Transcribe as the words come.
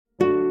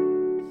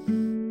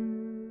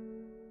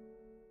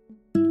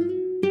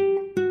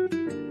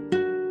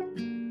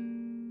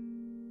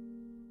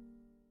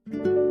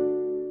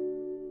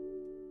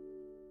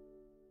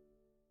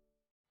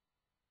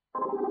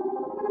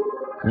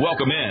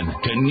Welcome in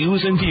to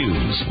News and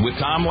Views with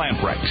Tom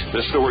Lamprecht.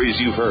 The stories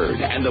you've heard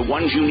and the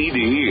ones you need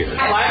to hear.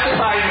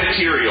 Classified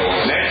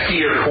materials next to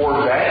your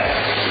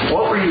Corvette.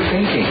 What were you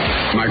thinking?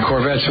 My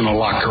Corvette's in a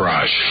locked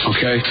garage,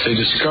 okay? They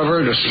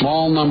discovered a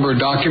small number of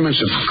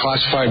documents of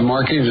classified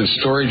markings and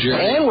storage.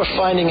 And we're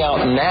finding out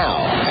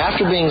now,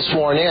 after being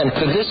sworn in,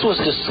 that this was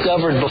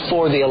discovered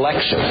before the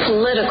election.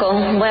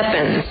 Political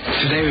weapons.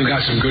 Today we've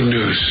got some good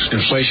news.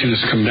 Inflation has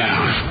come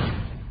down.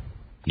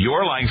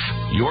 Your life,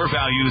 your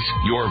values,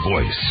 your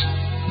voice.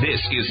 This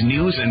is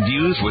News and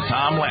Views with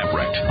Tom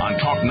Lamprecht on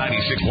Talk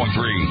 96.3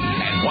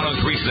 and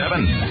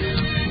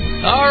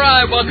 103.7. All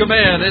right, welcome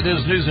in. It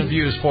is News and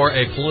Views for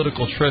a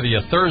Political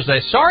Trivia Thursday.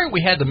 Sorry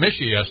we had to miss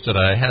you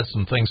yesterday. I had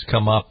some things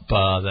come up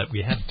that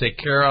we had to take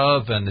care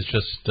of, and it's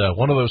just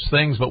one of those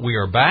things, but we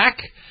are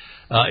back.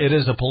 It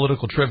is a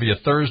Political Trivia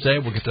Thursday.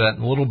 We'll get to that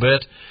in a little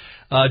bit.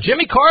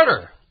 Jimmy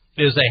Carter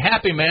is a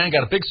happy man,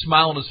 got a big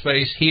smile on his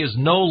face. He is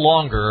no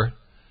longer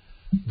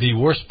the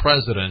worst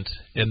president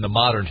in the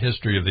modern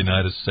history of the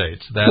United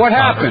States. What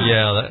happened?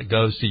 That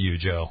goes to you,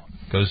 Joe.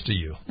 Goes to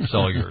you. It's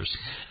all yours.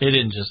 It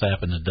didn't just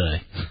happen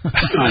today.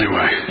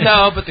 Anyway.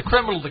 No, but the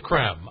creme de la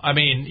creme. I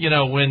mean,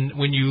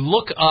 when you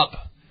look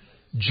up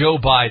Joe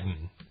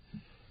Biden,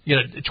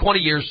 20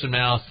 years from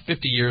now,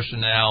 50 years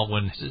from now,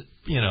 when,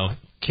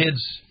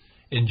 kids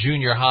in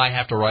junior high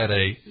have to write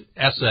a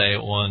essay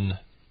on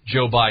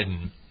Joe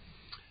Biden.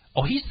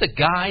 Oh, he's the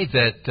guy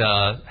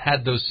that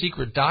had those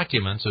secret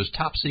documents, those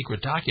top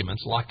secret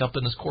documents, locked up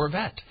in his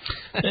Corvette.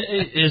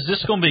 Is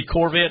this going to be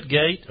Corvette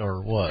Gate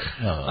or what?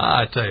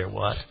 I tell you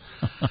what.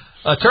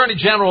 Attorney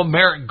General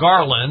Merrick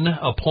Garland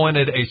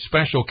appointed a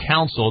special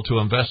counsel to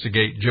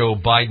investigate Joe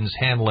Biden's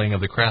handling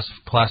of the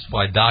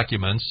classified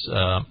documents.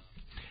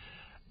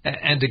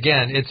 And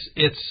again,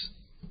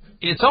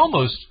 it's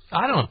almost,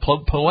 I don't know,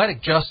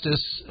 poetic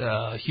justice,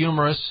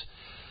 humorous.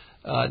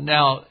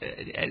 Now,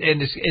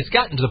 and it's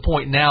gotten to the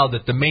point now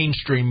that the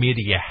mainstream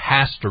media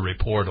has to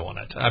report on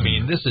it. I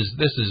mean, this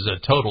is a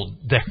total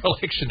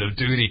dereliction of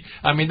duty.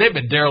 I mean, they've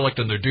been derelict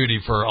in their duty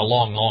for a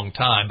long, long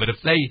time. But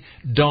if they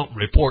don't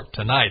report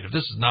tonight, if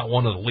this is not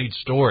one of the lead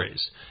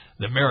stories,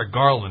 that Merrick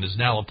Garland is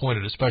now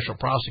appointed a special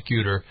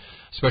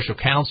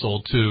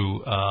counsel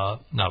to,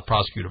 not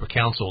prosecutor, but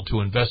counsel to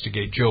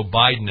investigate Joe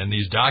Biden and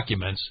these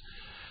documents.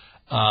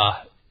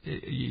 They've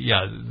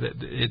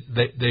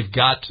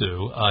got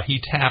to.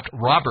 He tapped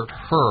Robert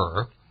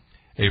Hur,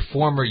 a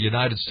former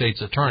United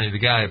States attorney. The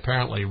guy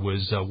apparently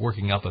was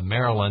working up in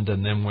Maryland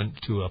and then went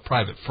to a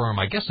private firm,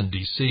 I guess in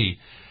D.C.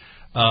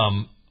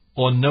 On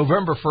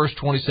November 1st,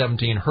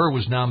 2017, Hur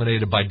was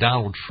nominated by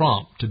Donald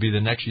Trump to be the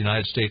next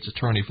United States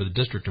attorney for the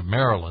District of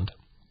Maryland.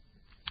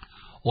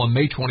 On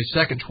May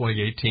 22nd,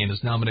 2018,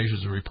 his nomination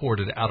was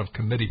reported out of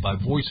committee by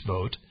voice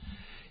vote.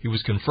 He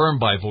was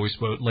confirmed by voice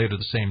vote later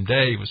the same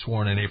day. He was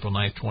sworn in April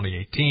 9th,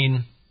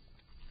 2018.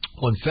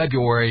 On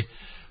February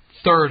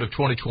 3rd of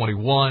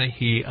 2021,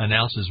 he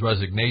announced his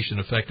resignation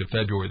effective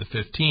February the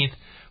 15th.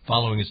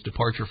 Following his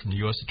departure from the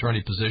U.S.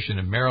 Attorney position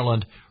in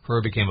Maryland,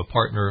 Hur became a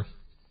partner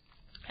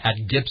at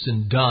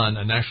Gibson Dunn,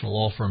 a national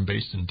law firm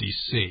based in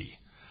D.C.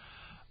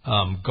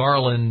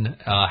 Garland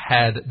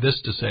had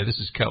this to say. This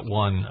is cut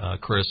one,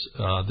 Chris.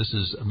 This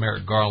is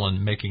Merrick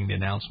Garland making the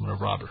announcement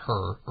of Robert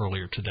Hur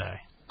earlier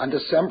today. On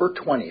December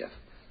 20th,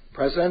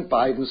 President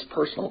Biden's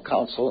personal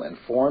counsel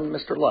informed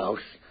Mr.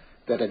 Lausch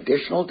that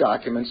additional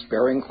documents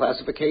bearing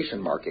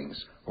classification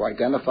markings were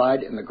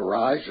identified in the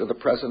garage of the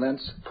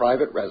president's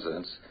private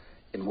residence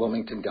in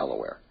Wilmington,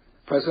 Delaware.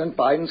 President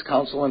Biden's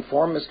counsel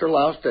informed Mr.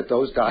 Lausch that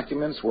those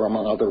documents were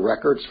among other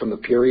records from the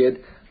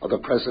period of the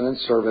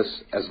president's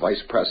service as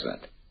vice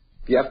president.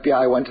 The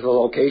FBI went to the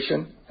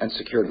location and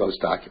secured those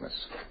documents.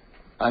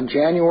 On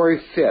January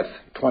 5th,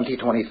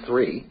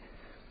 2023,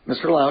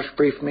 Mr. Lausch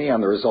briefed me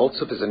on the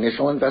results of his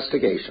initial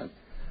investigation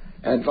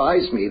and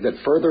advised me that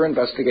further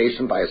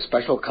investigation by a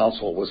special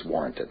counsel was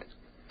warranted.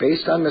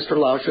 Based on Mr.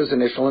 Lausch's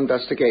initial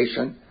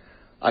investigation,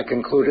 I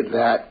concluded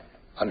that,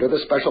 under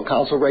the special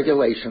counsel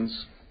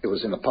regulations, it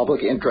was in the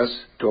public interest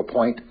to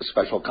appoint a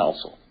special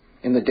counsel.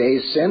 In the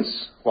days since,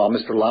 while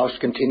Mr. Lausch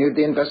continued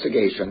the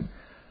investigation,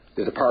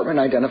 the department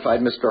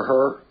identified Mr.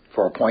 Hur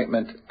for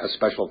appointment as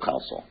special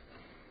counsel.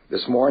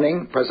 This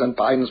morning, President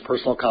Biden's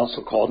personal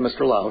counsel called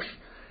Mr. Lausch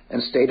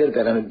and stated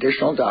that an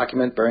additional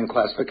document bearing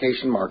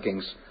classification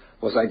markings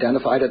was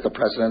identified at the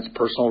president's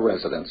personal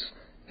residence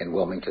in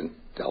Wilmington,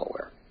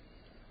 Delaware.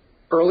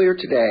 Earlier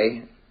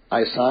today,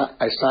 I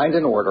signed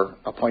an order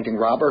appointing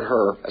Robert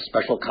Hur as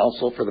special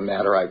counsel for the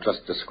matter I've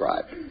just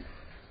described.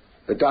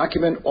 The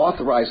document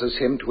authorizes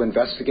him to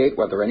investigate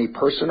whether any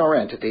person or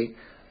entity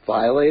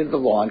violated the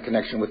law in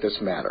connection with this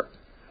matter.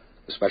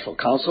 The special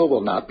counsel will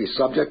not be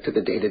subject to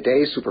the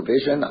day-to-day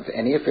supervision of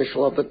any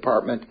official of the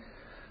department,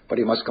 but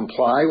he must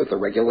comply with the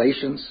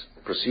regulations,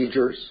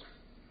 procedures,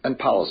 and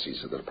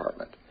policies of the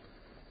department.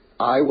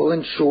 I will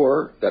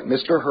ensure that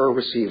Mr. Hur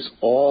receives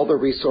all the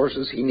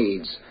resources he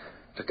needs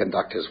to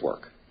conduct his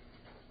work.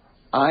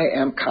 I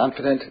am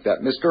confident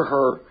that Mr.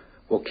 Hur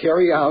will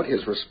carry out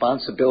his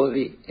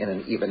responsibility in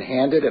an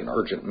even-handed and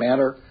urgent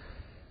manner,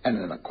 and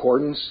in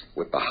accordance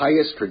with the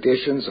highest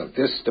traditions of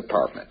this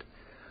department.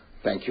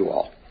 Thank you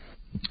all.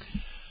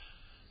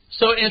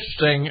 So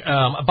interesting.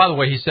 By the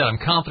way, he said, I'm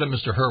confident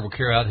Mr. Hur will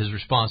carry out his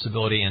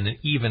responsibility in an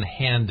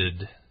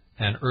even-handed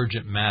and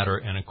urgent matter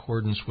in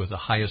accordance with the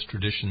highest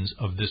traditions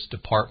of this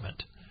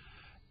department.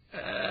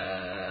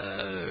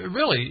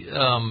 Really,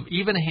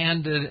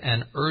 even-handed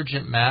and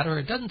urgent matter,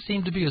 it doesn't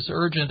seem to be as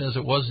urgent as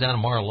it was down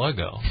in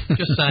Mar-a-Lago.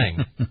 Just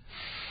saying.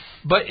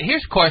 But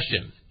here's a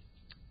question.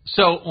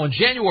 So on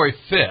January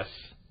 5th,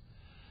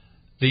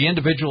 the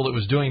individual that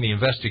was doing the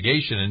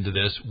investigation into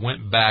this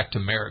went back to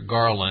Merrick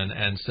Garland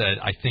and said,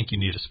 I think you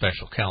need a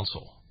special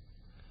counsel.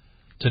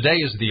 Today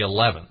is the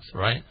 11th,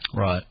 right?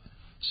 Right.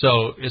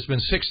 So it's been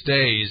 6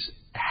 days.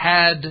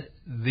 Had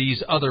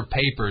these other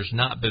papers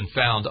not been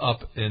found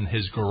up in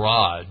his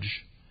garage,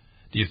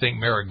 do you think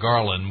Merrick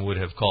Garland would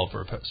have called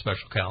for a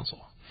special counsel?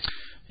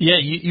 Yeah,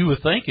 you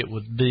would think it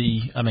would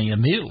be,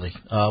 immediately.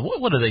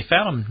 What did they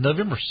found them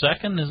November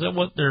 2nd? Is that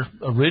what they're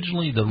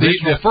originally,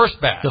 the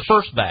first batch? The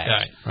first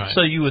batch. Right.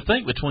 So you would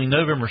think between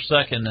November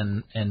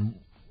 2nd and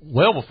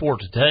well before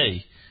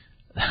today,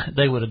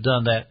 they would have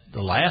done that,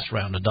 the last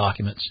round of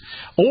documents.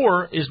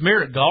 Or is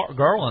Merrick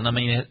Garland,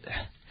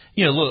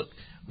 look,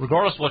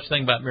 regardless of what you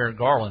think about Merrick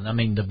Garland,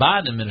 the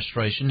Biden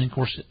administration, of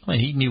course,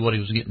 he knew what he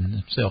was getting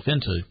himself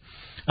into.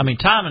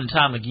 Time and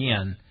time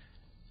again,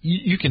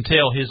 you can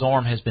tell his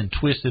arm has been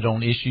twisted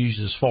on issues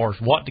as far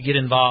as what to get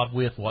involved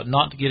with, what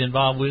not to get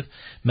involved with.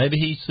 Maybe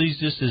he sees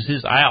this as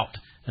his out,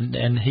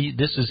 and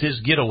this is his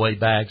getaway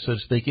bag, so to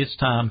speak. It's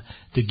time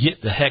to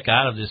get the heck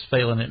out of this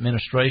failing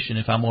administration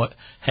if I'm going to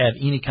have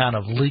any kind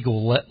of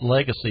legal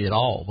legacy at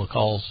all.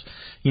 Because,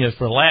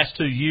 for the last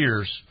 2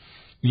 years,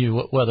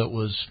 whether it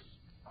was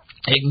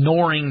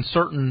ignoring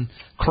certain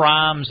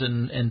crimes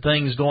and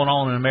things going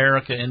on in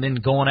America and then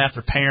going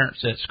after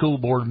parents at school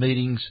board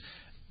meetings,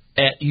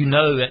 at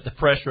the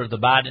pressure of the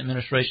Biden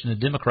administration and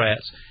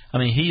Democrats,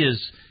 he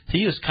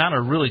has kind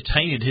of really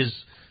tainted his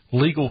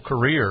legal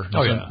career.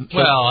 Oh yeah.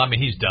 Well,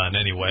 he's done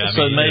anyway.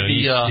 So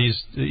maybe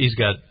he's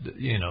got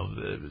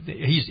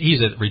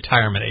he's at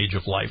retirement age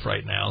of life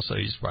right now, so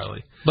he's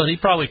probably. But he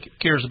probably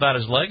cares about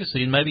his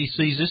legacy, and maybe he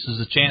sees this as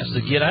a chance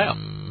to get out.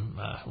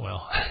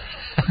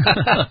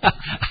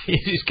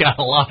 He's got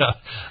a lot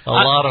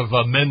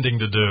of mending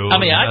to do.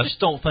 I just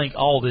don't think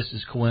all this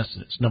is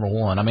coincidence. Number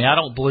one, I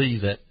don't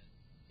believe that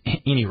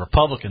any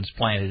Republicans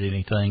planted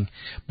anything.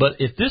 But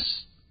if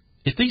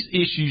these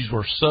issues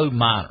were so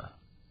minor,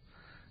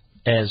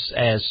 as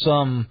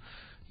some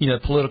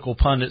political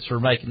pundits are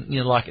making,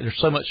 like they're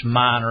so much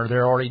minor,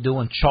 they're already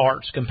doing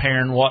charts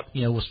comparing what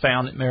was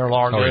found at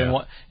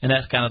Mar-a-Lago and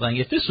that kind of thing.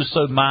 If this was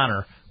so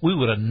minor, we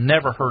would have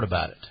never heard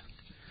about it.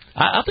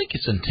 I think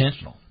it's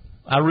intentional.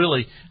 I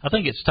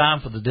think it's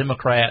time for the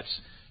Democrats.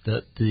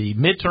 The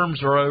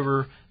midterms are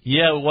over.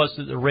 Yeah, it was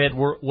the red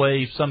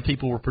wave some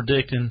people were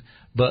predicting,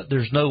 but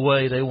there's no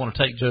way they want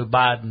to take Joe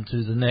Biden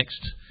to the next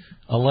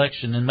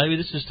election, and maybe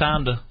this is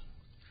time to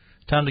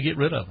get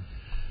rid of him.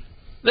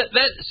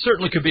 That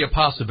certainly could be a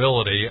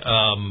possibility.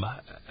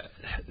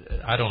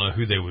 I don't know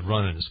who they would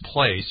run in his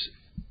place.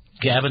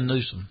 Gavin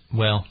Newsom.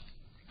 Well,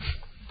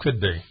 could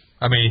be.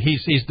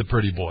 He's the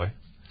pretty boy.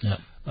 Yeah.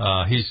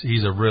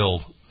 He's a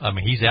real.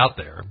 He's out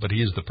there, but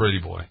he is the pretty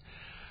boy.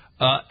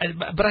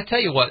 But I tell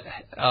you what.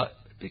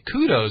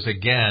 Kudos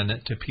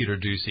again to Peter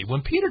Doocy.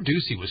 When Peter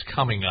Doocy was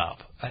coming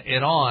up,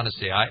 in all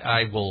honesty,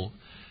 I will.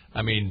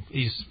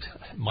 He's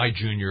my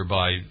junior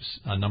by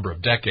a number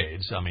of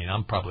decades.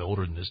 I'm probably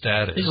older than his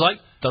dad is. He's like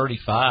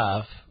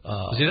 35.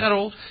 Is he that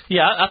old?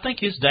 Yeah, I think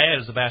his dad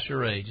is about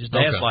your age. His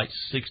dad's like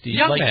 60.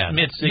 Young man.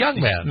 Mid-60s.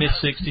 Young man.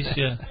 Mid-60s,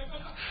 yeah.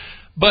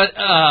 But,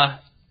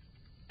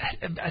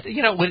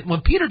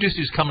 when Peter Doocy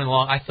was coming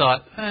along, I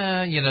thought,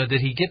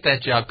 did he get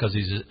that job because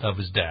of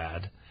his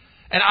dad?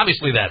 And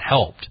obviously that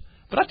helped.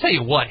 But I'll tell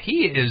you what,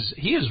 he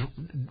is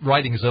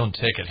writing his own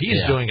ticket. He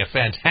is doing a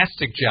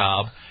fantastic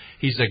job.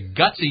 He's a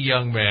gutsy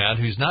young man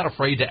who's not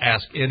afraid to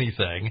ask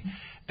anything,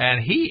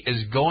 and he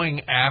is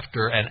going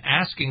after and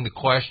asking the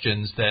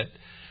questions that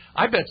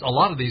I bet a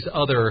lot of these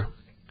other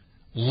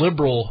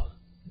liberal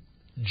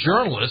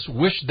journalists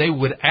wish they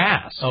would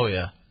ask. Oh,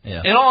 yeah.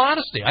 Yeah. In all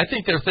honesty, I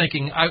think they're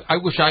thinking, I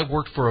wish I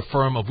worked for a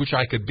firm of which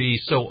I could be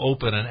so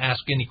open and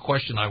ask any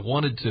question I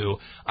wanted to.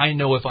 I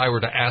know if I were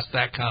to ask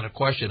that kind of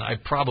question,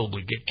 I'd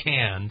probably get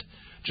canned,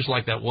 just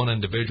like that one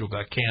individual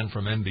got canned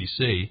from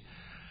NBC.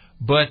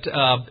 But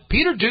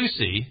Peter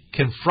Doocy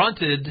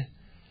confronted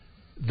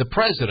the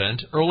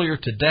president earlier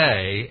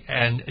today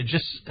and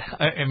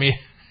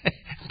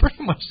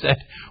pretty much said,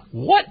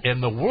 what in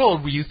the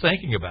world were you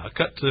thinking about?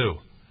 Cut 2.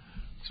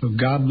 So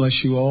God bless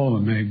you all,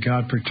 and may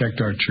God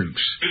protect our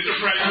troops. Mr.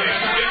 President,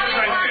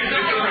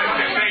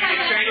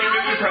 thank you,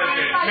 Mr.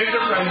 President.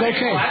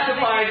 Okay.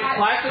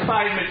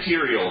 Classified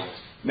material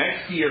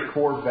next to your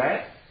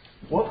Corvette.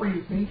 What were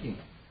you thinking?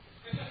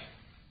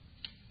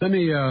 Let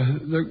me.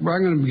 I'm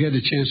going to get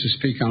a chance to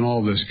speak on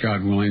all this,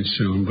 God willing,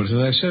 soon. But as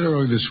I said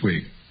earlier this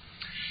week,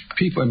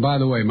 people. And by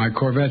the way, my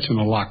Corvette's in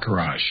a locked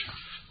garage.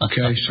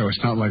 Okay, so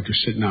it's not like they're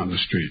sitting out in the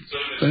street.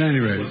 But at any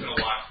rate,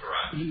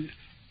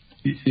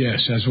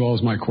 Yes, as well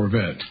as my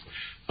Corvette.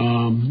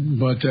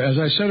 But as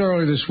I said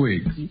earlier this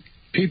week,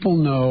 people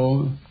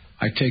know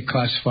I take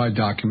classified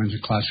documents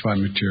and classified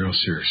material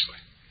seriously.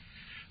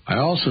 I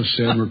also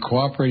said we're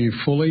cooperating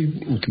fully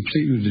and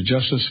completely with the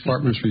Justice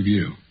Department's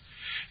review.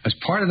 As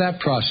part of that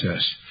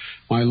process,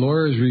 my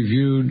lawyers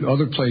reviewed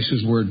other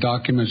places where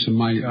documents from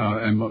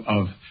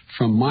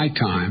my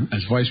time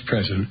as vice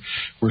president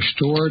were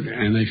stored,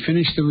 and they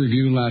finished the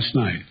review last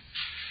night.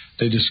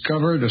 They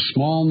discovered a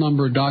small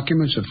number of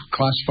documents of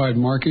classified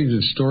markings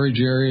in storage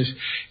areas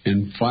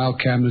and file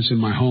cabinets in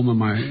my home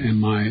and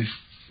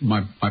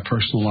my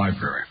personal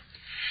library.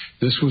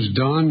 This was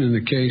done in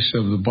the case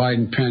of the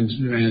Biden Penn.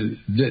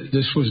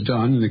 This was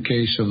done in the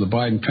case of the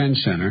Biden Penn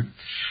Center.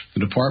 The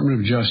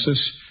Department of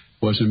Justice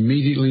was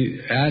immediately,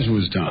 as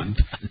was done,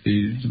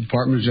 the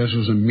Department of Justice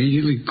was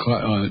immediately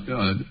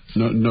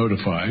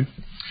notified,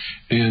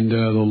 and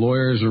the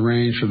lawyers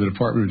arranged for the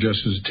Department of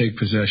Justice to take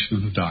possession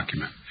of the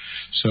document.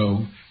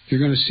 So we're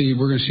going to see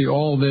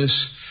all this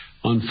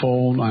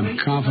unfold. I'm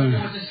confident.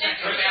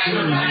 Thank you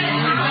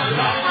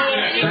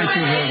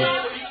very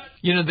much.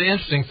 You know, the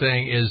interesting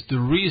thing is the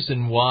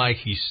reason why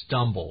he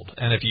stumbled,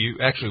 and if you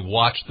actually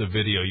watch the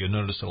video, you'll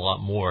notice it a lot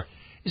more,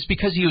 is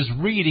because he was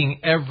reading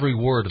every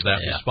word of that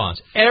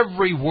response.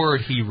 Every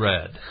word he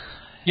read.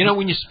 You know,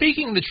 when you're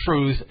speaking the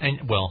truth,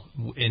 and, well,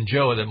 in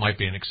Joe that might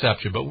be an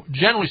exception, but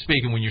generally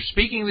speaking, when you're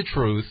speaking the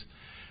truth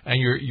and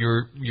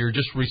you're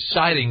just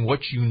reciting what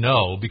you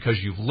know because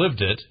you've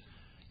lived it,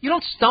 you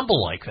don't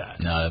stumble like that.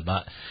 No,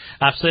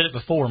 I've said it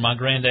before. My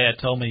granddad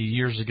told me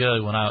years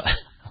ago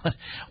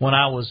when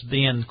I was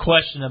being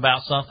questioned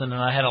about something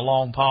and I had a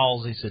long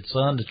pause, he said,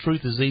 "Son, the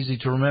truth is easy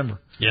to remember."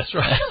 Yes,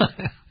 right.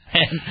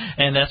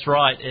 and that's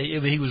right.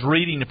 He was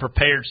reading the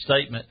prepared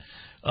statement.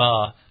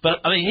 But,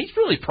 I mean, he's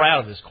really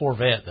proud of his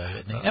Corvette, though,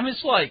 isn't he? I mean,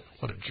 it's like,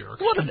 what a jerk.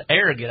 What an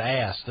arrogant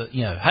ass that,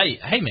 you know,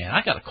 hey, man,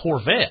 I got a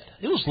Corvette.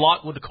 It was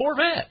locked with a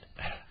Corvette.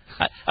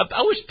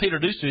 I wish Peter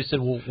Ducey had said,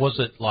 well, was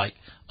it like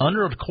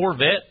under the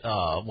Corvette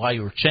while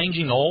you were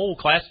changing oil,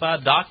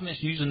 classified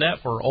documents, using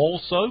that for oil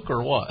soak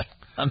or what?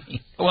 I mean,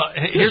 well,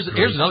 here's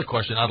another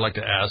question I'd like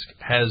to ask.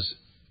 Has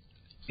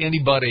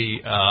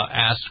anybody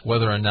asked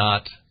whether or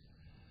not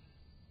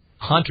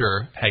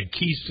Hunter had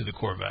keys to the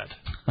Corvette?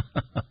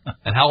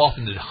 And how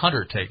often did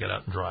Hunter take it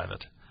out and drive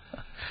it?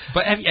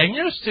 But have you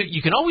noticed that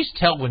you can always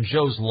tell when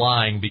Joe's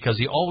lying because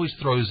he always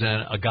throws in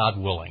a God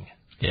willing.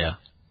 Yeah.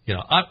 You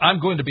know, I'm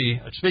going to be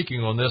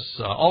speaking on this,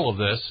 all of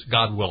this,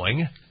 God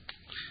willing.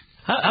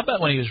 How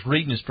about when he was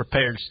reading his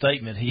prepared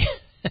statement, he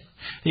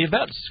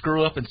about to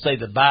screw up and say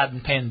the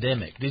Biden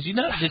pandemic. Did you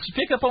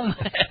pick up on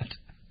that?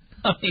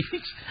 I mean,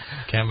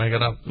 can't make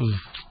it up.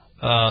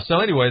 So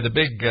anyway, the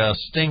big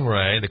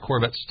Stingray, the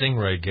Corvette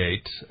Stingray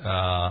gate,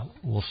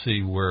 we'll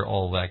see where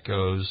all that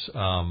goes.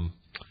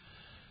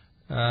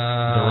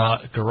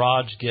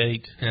 Garage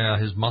gate. Yeah,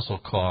 his muscle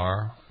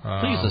car.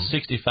 I think it's a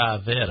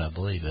 65 Vet, I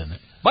believe, isn't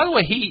it? By the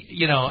way,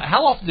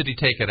 how often did he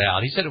take it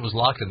out? He said it was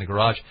locked in the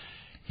garage.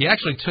 He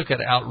actually took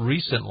it out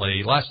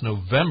recently, last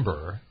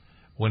November,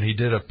 when he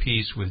did a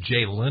piece with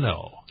Jay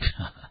Leno.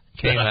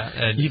 Came out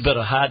and you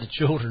better hide the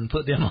children and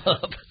put them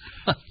up.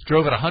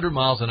 Drove at 100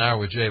 miles an hour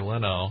with Jay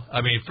Leno.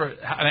 I mean,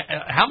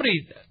 how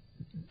many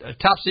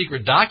top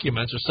secret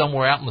documents are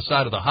somewhere out on the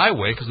side of the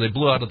highway because they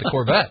blew out of the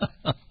Corvette?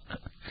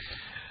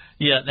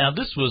 Yeah. Now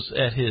this was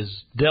at his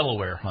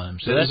Delaware home.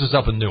 So this is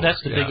up in Newark.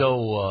 That's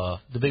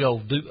the big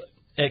old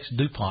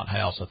ex-DuPont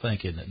house, I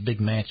think, isn't it?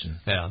 Big mansion.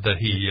 Yeah.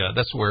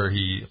 That's where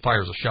he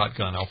fires a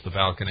shotgun off the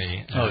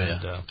balcony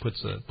and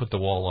put the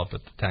wall up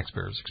at the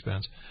taxpayer's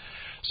expense.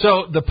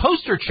 So the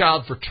poster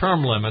child for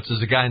term limits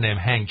is a guy named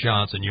Hank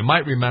Johnson. You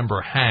might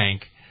remember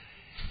Hank.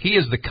 He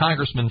is the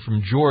congressman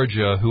from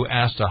Georgia who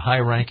asked a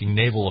high-ranking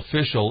naval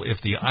official if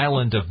the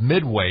island of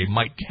Midway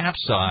might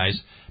capsize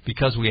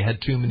because we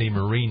had too many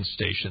Marines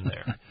stationed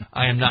there.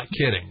 I am not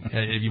kidding.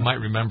 You might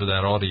remember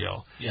that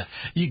audio. Yeah,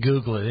 you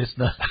Google it. It's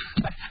not.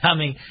 I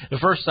mean, the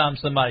first time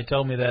somebody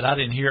told me that, I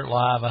didn't hear it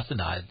live. I said,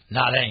 no,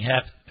 that ain't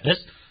happening.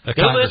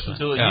 Go listen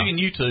to it. Yeah. You can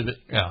YouTube it.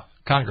 Yeah,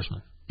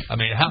 congressman. I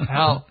mean,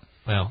 how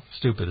well,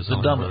 stupid is the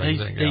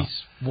dumbest.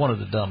 He's one of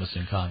the dumbest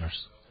in Congress.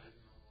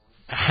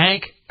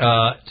 Hank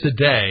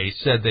today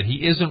said that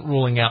he isn't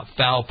ruling out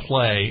foul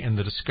play in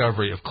the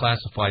discovery of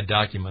classified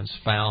documents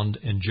found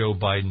in Joe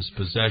Biden's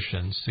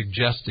possession,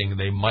 suggesting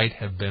they might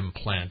have been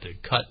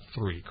planted. Cut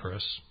 3,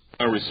 Chris.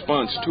 Our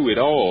response to it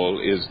all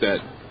is that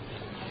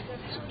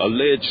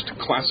alleged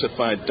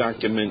classified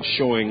documents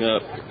showing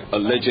up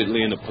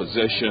allegedly in the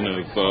possession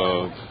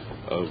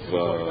of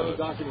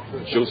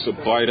Joseph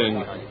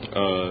Biden,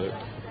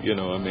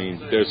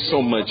 there's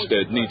so much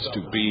that needs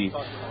to be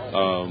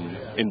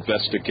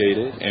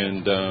investigated,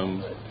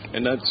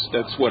 and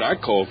that's what I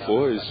call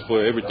for, is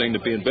for everything to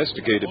be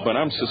investigated. But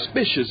I'm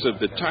suspicious of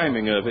the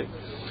timing of it.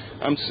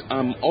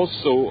 I'm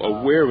also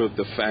aware of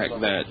the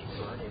fact that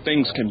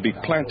things can be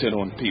planted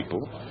on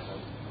people.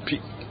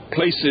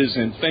 Places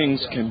and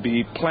things can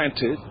be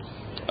planted.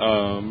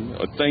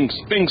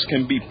 Things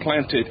can be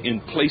planted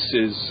in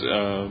places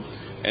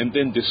and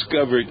then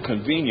discovered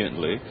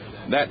conveniently.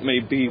 that may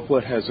be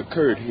what has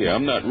occurred here.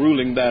 I'm not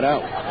ruling that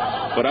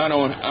out, but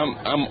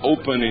I'm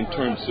open in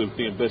terms of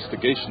the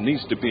investigation.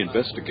 Needs to be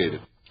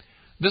investigated.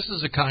 This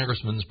is a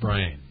congressman's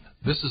brain.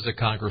 This is a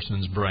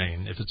congressman's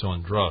brain if it's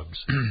on drugs.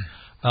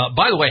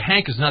 By the way,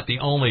 Hank is not the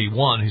only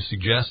one who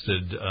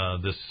suggested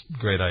this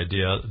great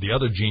idea. The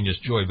other genius,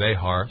 Joy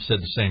Behar,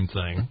 said the same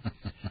thing.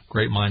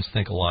 Great minds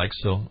think alike,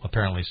 so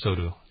apparently so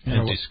do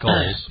empty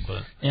skulls.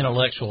 But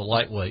intellectual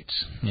lightweights,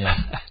 yeah.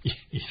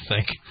 You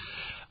think?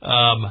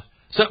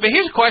 But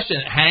here's a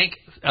question, Hank.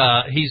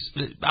 He's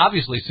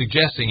obviously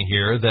suggesting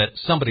here that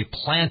somebody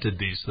planted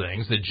these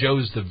things, that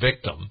Joe's the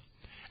victim.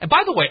 And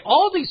by the way,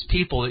 all these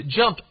people that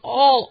jumped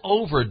all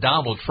over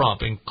Donald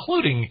Trump,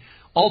 including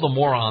all the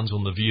morons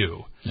on The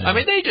View. Yeah. I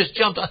mean, they just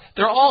jumped.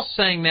 They're all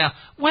saying now,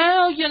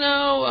 well,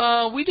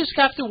 we just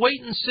have to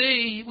wait and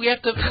see. We have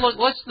to look.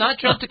 Let's not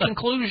jump to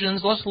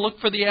conclusions. Let's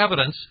look for the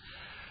evidence.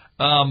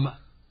 I'm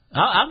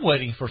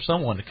waiting for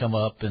someone to come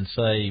up and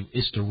say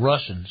it's the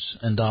Russians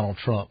and Donald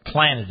Trump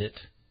planted it.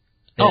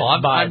 Oh,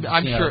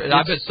 I'm sure.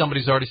 I bet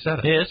somebody's already said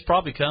it. Yeah, it's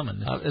probably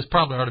coming. It's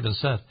probably already been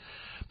said.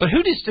 But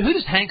who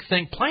does Hank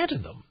think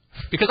planted them?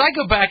 Because I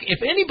go back,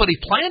 if anybody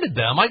planted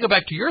them, I go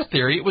back to your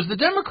theory, it was the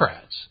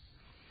Democrats.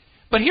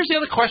 But here's the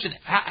other question: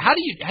 how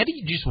do you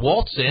just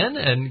waltz in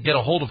and get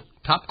a hold of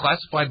top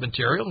classified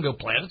material and go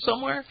plant it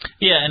somewhere?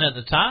 Yeah, and at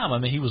the time, I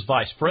mean, he was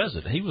vice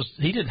president. He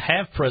didn't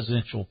have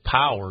presidential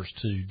powers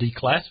to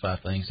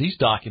declassify things. These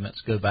documents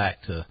go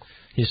back to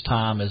his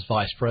time as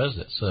vice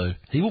president, so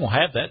he won't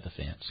have that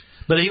defense.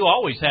 But he will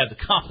always have the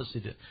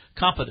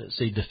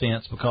competency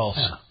defense because,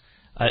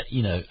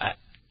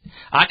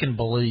 I can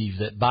believe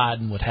that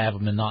Biden would have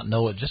him and not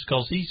know it just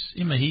because he's.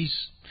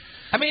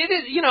 I mean, it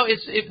is,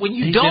 when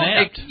you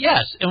don't,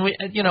 yes, and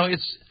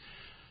it's,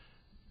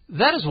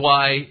 that is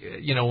why,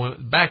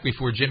 back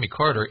before Jimmy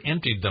Carter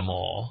emptied them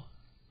all,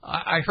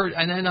 I heard,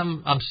 and then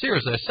I'm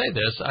serious, I say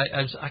this,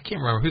 I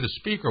can't remember who the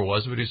speaker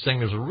was, but he's saying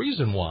there's a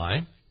reason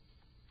why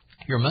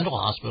your mental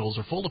hospitals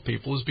are full of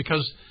people is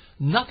because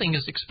nothing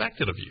is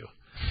expected of you.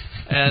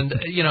 And,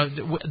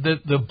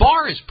 the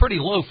bar is pretty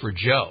low for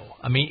Joe.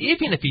 I mean,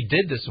 even if he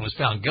did this and was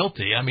found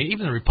guilty, I mean,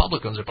 even the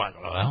Republicans are probably,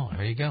 well,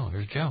 there you go,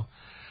 here's Joe.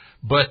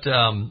 But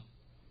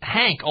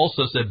Hank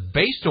also said,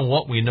 based on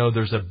what we know,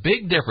 there's a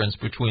big difference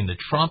between the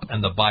Trump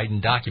and the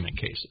Biden document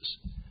cases.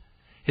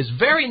 His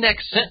very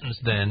next sentence,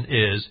 then,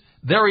 is,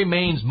 there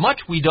remains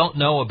much we don't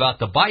know about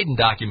the Biden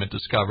document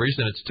discoveries,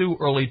 and it's too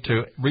early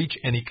to reach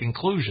any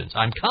conclusions.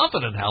 I'm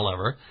confident,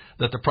 however,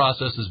 that the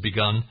process has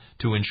begun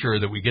to ensure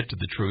that we get to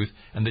the truth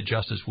and that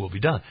justice will be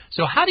done.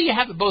 So how do you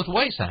have it both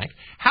ways, Hank?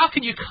 How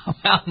can you come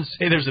out and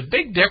say there's a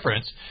big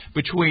difference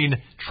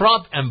between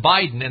Trump and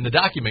Biden in the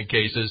document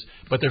cases,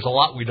 but there's a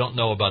lot we don't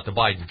know about the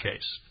Biden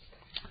case?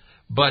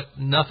 But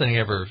nothing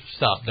ever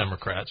stopped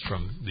Democrats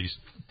from these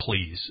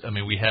pleas. I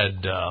mean, we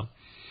had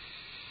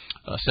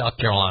South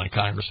Carolina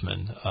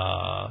Congressman,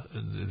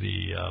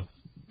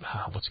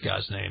 what's the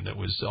guy's name that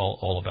was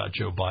all about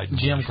Joe Biden?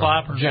 Jim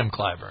Clyburn. Jim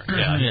Clyburn.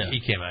 Yeah. He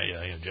came out,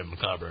 Jim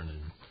Clyburn,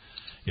 and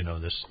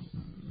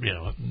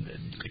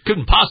it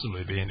couldn't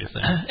possibly be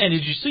anything. And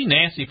did you see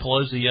Nancy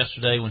Pelosi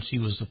yesterday when she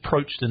was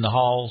approached in the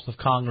halls of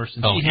Congress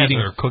and she eating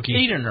her cookie?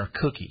 Eating her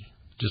cookie.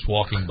 Just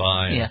walking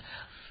by. Yeah.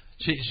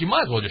 She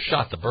might as well just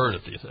shot the bird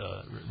at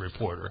the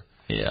reporter.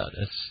 Yeah,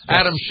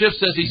 Adam Schiff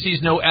says he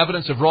sees no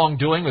evidence of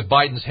wrongdoing with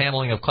Biden's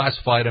handling of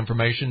classified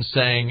information,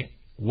 saying,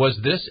 was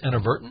this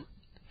inadvertent?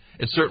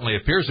 It certainly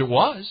appears it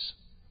was.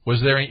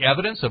 Was there any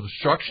evidence of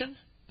obstruction?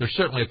 There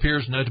certainly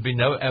appears to be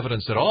no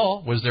evidence at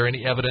all. Was there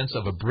any evidence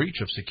of a breach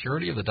of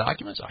security of the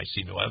documents? I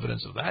see no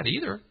evidence of that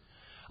either.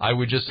 I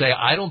would just say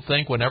I don't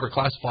think whenever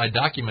classified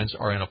documents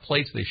are in a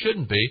place they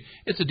shouldn't be,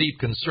 it's a deep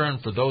concern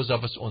for those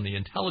of us on the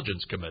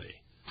Intelligence Committee.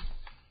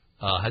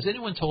 Has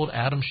anyone told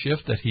Adam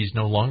Schiff that he's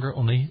no longer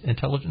on the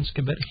Intelligence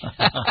Committee?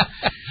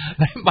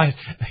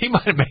 He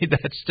might have made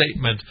that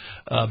statement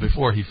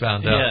before he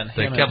found out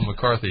that Kevin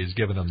McCarthy has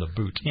given him the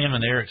boot. Him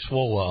and Eric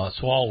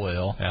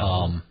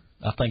Swalwell,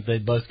 I think they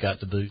both got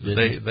the boot.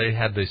 They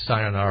had the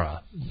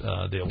sayonara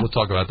deal. We'll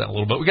talk about that in a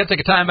little bit. We've got to take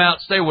a time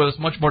out. Stay with us.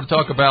 Much more to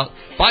talk about.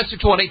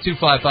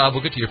 561-8255.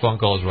 We'll get to your phone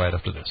calls right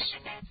after this.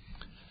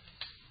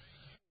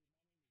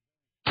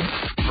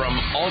 From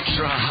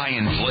ultra-high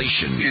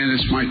inflation. And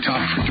it's my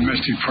top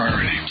domestic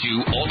priority. To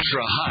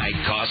ultra-high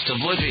cost of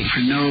living.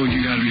 I know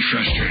you got to be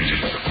frustrated.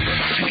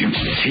 I can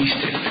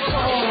taste it.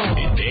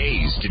 It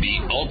pays to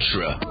be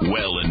ultra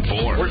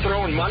well-informed. We're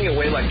throwing money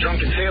away like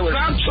drunken sailors.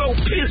 I'm so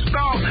pissed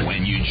off.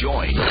 When you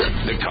join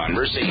the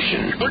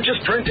conversation. We're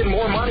just printing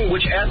more money,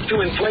 which adds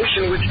to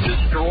inflation, which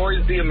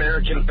destroys the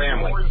American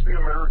family.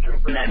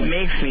 That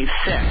makes me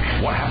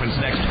sick. What happens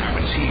next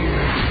happens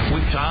here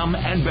with Tom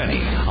and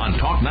Benny on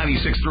Talk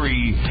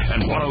 96.3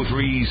 and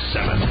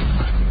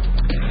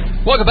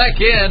 103.7. Welcome back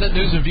in at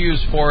News and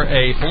Views for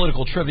a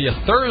Political Trivia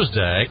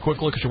Thursday.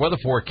 Quick look at your weather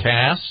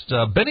forecast.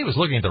 Benny was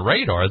looking at the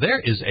radar. There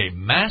is a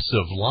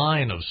massive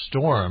line of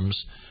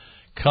storms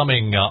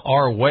coming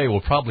our way.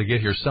 We'll probably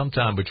get here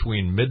sometime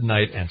between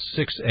midnight and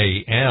 6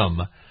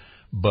 a.m.,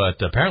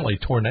 But apparently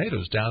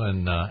tornadoes down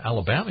in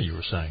Alabama, you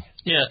were saying.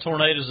 Yeah,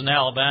 tornadoes in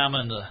Alabama,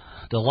 and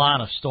the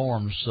line of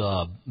storms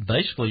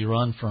basically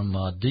run from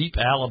deep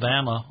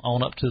Alabama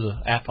on up to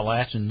the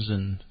Appalachians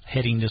and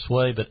heading this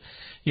way. But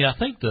yeah, I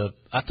think the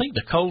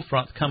cold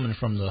front coming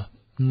from the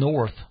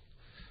north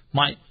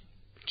might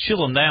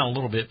chill them down a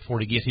little bit before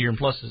they get here, and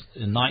plus it's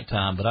in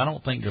nighttime, but I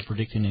don't think they're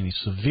predicting any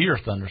severe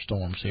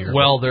thunderstorms here.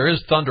 Well, there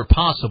is thunder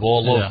possible,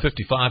 a low of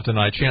 55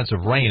 tonight. Chance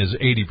of rain is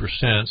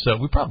 80%, so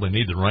we probably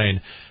need the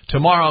rain.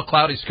 Tomorrow,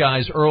 cloudy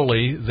skies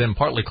early, then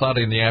partly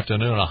cloudy in the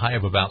afternoon, a high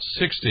of about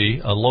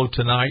 60. A low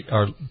tonight,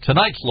 or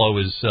tonight's low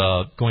is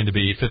going to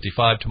be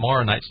 55.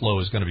 Tomorrow night's low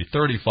is going to be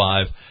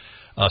 35.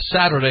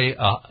 Saturday,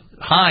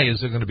 high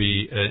is going to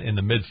be in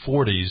the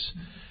mid-40s.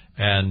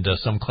 And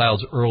some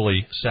clouds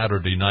early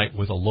Saturday night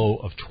with a low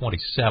of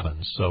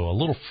 27. So a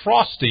little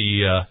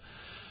frosty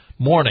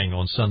morning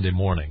on Sunday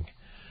morning.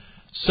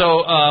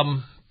 So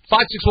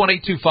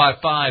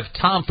 5618255,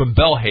 Tom from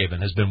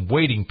Bellhaven has been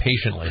waiting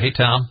patiently. Hey,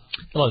 Tom.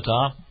 Hello,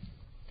 Tom.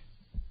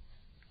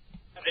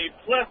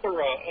 A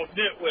plethora of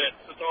nitwits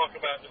to talk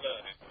about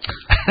today.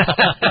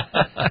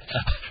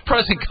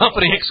 Present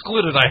company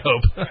excluded, I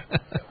hope.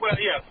 Well,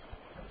 yes.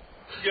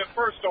 Yeah,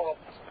 first off,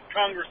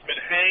 Congressman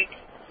Hank.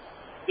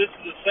 This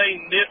is the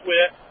same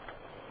nitwit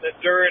that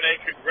during a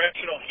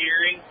congressional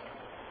hearing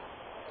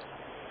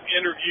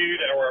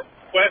interviewed or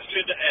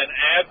questioned an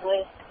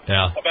admiral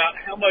about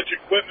how much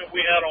equipment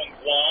we had on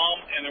Guam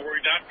and that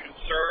we're not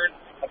concerned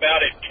about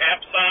it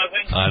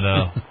capsizing. I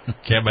know.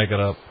 Can't make it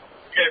up.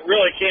 Okay,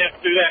 really can't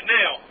do that.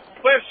 Now,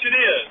 question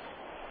is,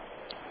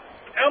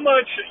 how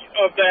much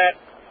of that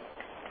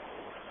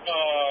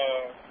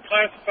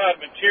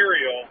classified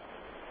material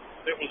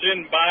that was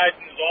in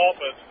Biden's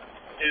office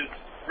is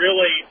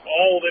really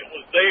all that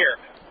was there?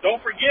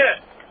 Don't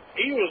forget,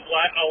 he was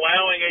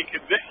allowing a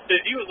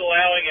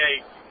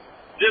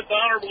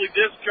dishonorably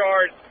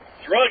discharged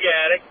drug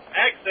addict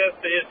access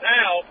to his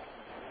house.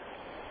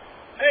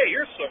 Hey,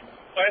 here's some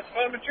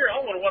classified material.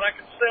 I wonder what I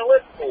can sell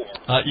it for.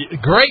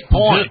 Great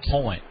point. Good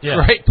point.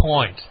 Yeah. Great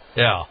point.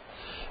 Yeah.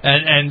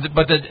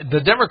 But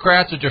the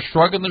Democrats are just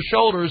shrugging their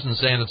shoulders and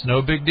saying it's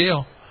no big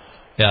deal.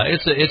 Yeah,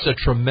 it's a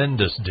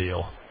tremendous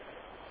deal.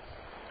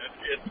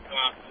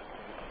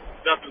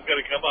 Nothing's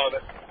going to come of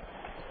it.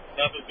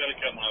 Nothing's going to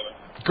come of it.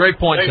 Great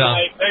point, Tom.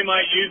 They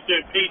might use to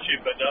impeach you,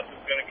 but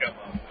nothing's going to come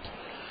of it.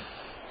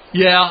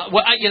 Yeah,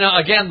 well,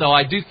 again, though,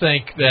 I do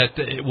think that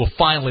it will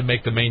finally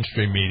make the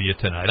mainstream media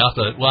tonight.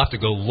 We'll have to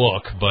go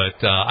look, but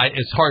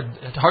it's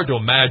hard to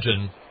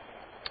imagine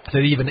that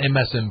even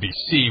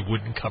MSNBC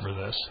wouldn't cover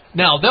this.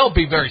 Now, they'll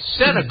be very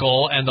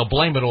cynical, and they'll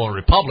blame it on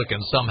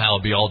Republicans. Somehow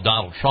it'll be all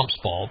Donald Trump's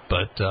fault,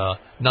 but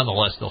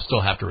nonetheless, they'll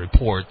still have to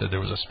report that there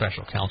was a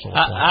special counsel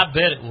appointed. I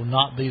bet it will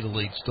not be the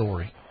lead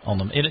story on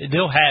them.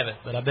 They'll have it,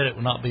 but I bet it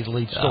will not be the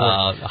lead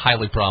story.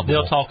 Highly probable.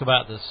 They'll talk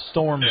about the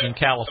storms in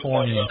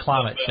California and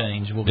climate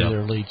change will be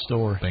their lead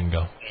story.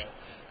 Bingo.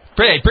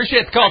 Great.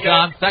 Appreciate the call,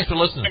 Tom. Thanks for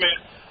listening.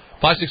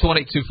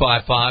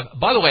 5618255.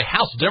 By the way,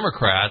 House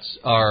Democrats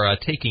are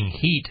taking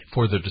heat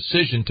for their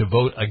decision to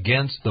vote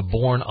against the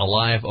Born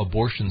Alive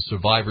Abortion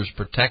Survivors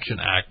Protection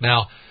Act.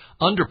 Now,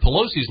 under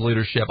Pelosi's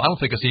leadership, I don't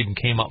think this even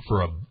came up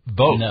for a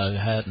vote. No, it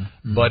hadn't.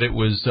 But it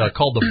was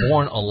called the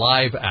Born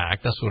Alive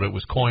Act. That's what it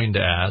was coined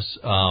as.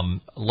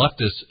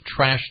 Leftists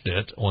trashed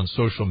it on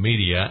social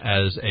media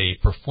as a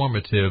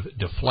performative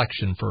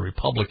deflection for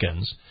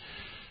Republicans.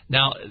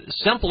 Now,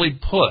 simply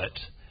put,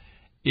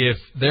 if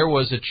there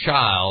was a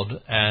child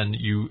and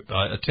you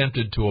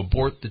attempted to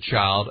abort the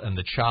child and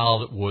the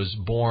child was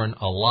born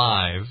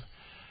alive,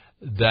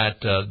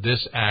 that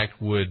this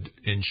act would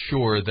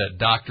ensure that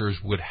doctors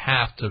would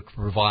have to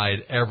provide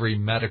every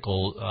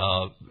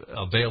medical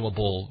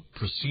available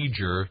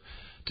procedure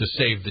to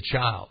save the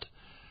child.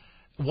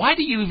 Why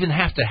do you even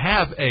have to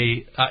have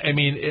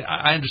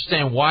I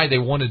understand why they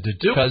wanted to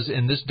do it, because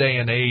in this day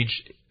and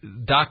age,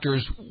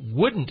 doctors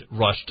wouldn't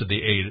rush to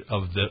the aid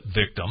of the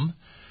victim.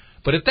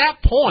 But at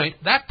that point,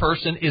 that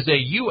person is a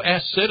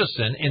U.S.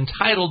 citizen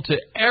entitled to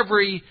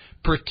every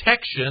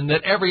protection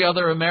that every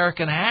other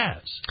American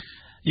has.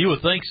 You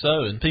would think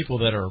so, and people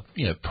that are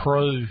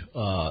pro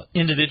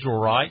individual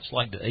rights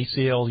like the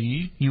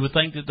ACLU, you would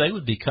think that they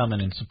would be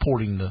coming and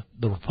supporting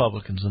the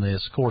Republicans in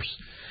this. Of course,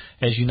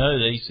 as you know,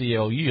 the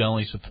ACLU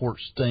only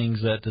supports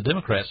things that the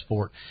Democrats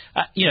support.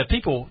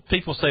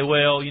 People say,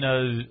 well,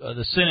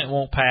 the Senate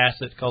won't pass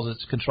it because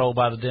it's controlled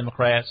by the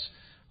Democrats.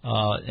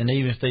 And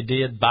even if they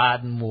did,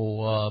 Biden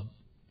will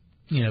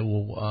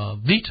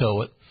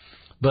veto it.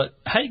 But,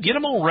 hey, get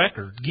them on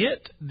record.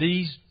 Get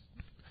these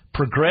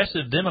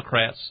progressive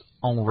Democrats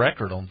on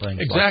record on things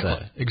like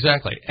that.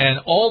 Exactly. And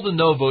all the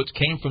no votes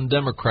came from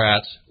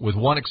Democrats, with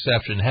one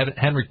exception.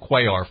 Henry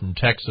Cuellar from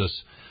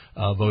Texas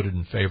voted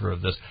in favor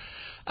of this.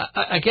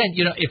 Again,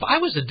 if I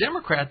was a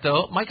Democrat,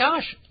 though, my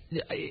gosh,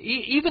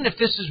 even if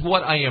this is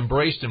what I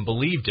embraced and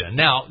believed in.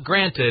 Now,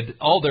 granted,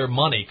 all their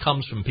money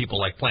comes from people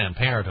like Planned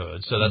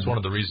Parenthood, so that's one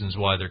of the reasons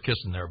why they're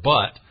kissing their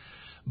butt.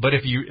 But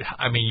if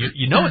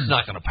it's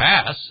not going to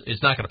pass.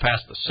 It's not going to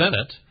pass the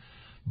Senate.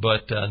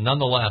 But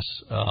nonetheless,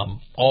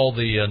 all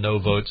the no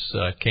votes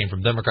came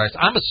from Democrats.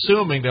 I'm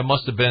assuming there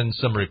must have been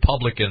some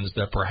Republicans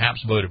that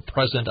perhaps voted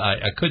present.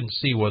 I couldn't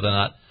see whether or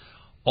not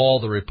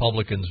all the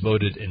Republicans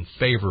voted in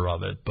favor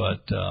of it,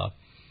 but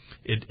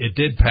it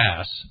did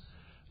pass.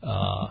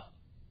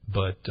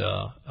 But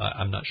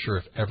I'm not sure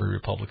if every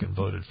Republican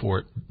voted for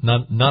it.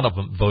 None of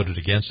them voted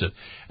against it.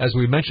 As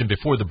we mentioned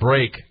before the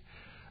break,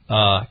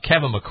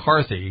 Kevin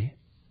McCarthy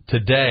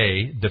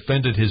today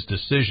defended his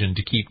decision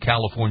to keep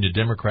California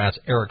Democrats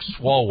Eric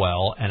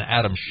Swalwell and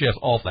Adam Schiff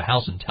off the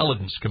House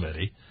Intelligence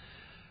Committee.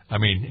 I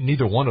mean,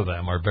 neither one of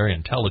them are very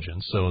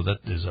intelligent, so that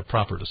is a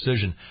proper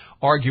decision,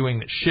 arguing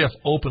that Schiff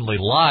openly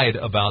lied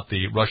about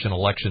the Russian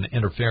election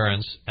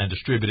interference and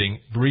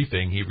distributing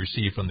briefing he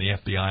received from the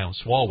FBI on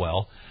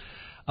Swalwell.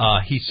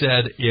 He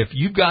said, if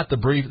you got the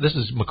brief, this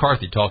is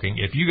McCarthy talking,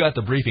 if you got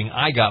the briefing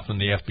I got from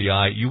the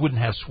FBI, you wouldn't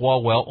have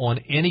Swalwell on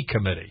any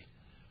committee.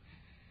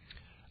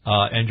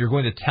 And you're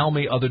going to tell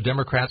me other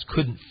Democrats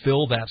couldn't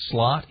fill that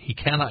slot? He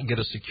cannot get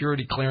a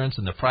security clearance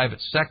in the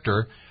private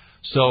sector.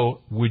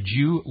 So would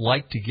you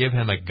like to give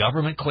him a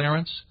government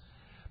clearance?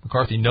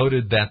 McCarthy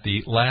noted that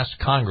the last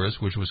Congress,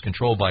 which was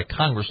controlled by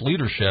Congress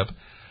leadership,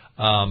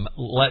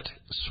 let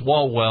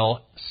Swalwell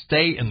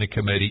stay in the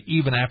committee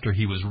even after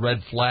he was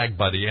red flagged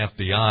by the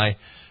FBI.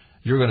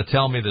 You're going to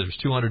tell me that there's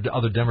 200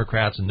 other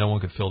Democrats and no one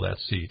could fill that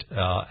seat.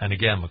 And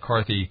again,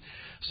 McCarthy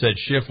said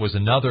Schiff was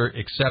another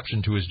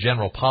exception to his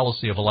general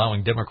policy of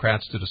allowing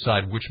Democrats to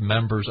decide which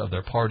members of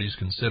their parties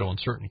can sit on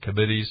certain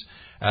committees.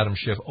 Adam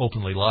Schiff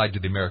openly lied to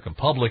the American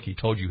public. He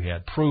told you he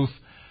had proof.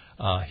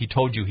 He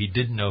told you he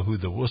didn't know who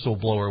the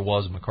whistleblower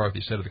was.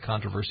 McCarthy said of the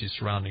controversies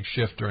surrounding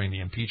Schiff during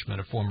the impeachment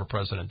of former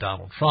President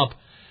Donald Trump,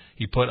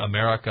 he put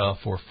America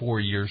for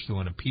 4 years through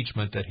an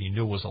impeachment that he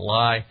knew was a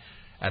lie.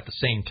 At the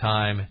same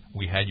time,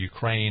 we had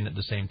Ukraine. At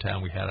the same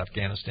time, we had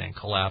Afghanistan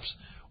collapse.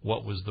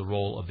 What was the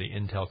role of the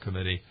Intel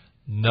Committee?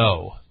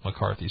 No,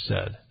 McCarthy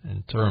said,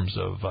 in terms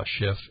of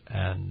Schiff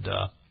and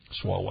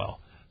Swalwell.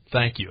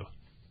 Thank you.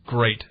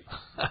 Great.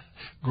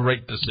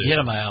 Great decision. Get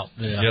them out.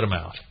 Yeah. Get them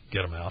out.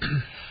 Get them out.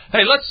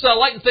 Hey, let's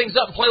lighten things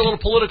up and play a little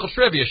political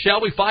trivia,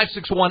 shall we?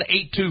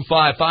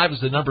 561-8255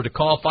 is the number to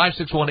call.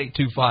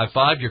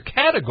 561-8255. Your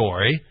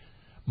category,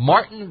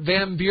 Martin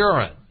Van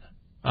Buren.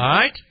 All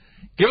right?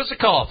 Give us a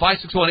call,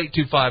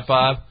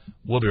 561-8255.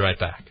 We'll be right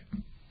back.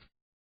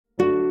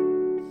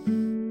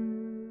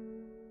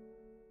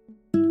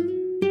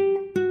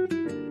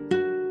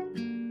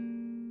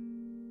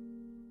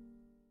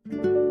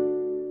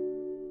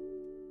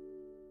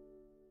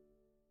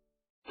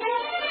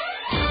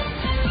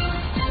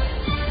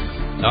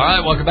 All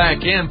right, welcome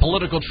back in.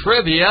 Political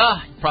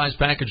trivia. Prize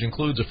package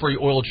includes a free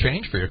oil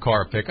change for your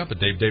car pickup at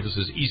Dave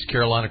Davis's East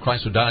Carolina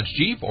Chrysler Dodge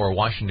Jeep or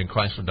Washington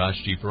Chrysler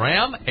Dodge Jeep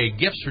Ram, a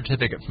gift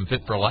certificate from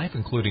Fit for Life,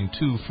 including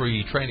 2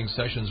 free training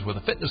sessions with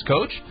a fitness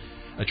coach,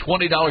 a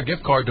 $20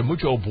 gift card to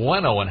Mucho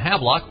Bueno in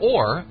Havelock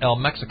or El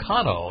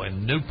Mexicano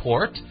in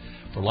Newport.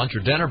 For lunch or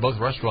dinner, both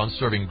restaurants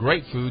serving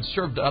great food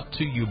served up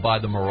to you by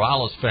the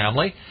Morales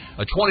family.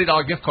 A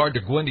 $20 gift card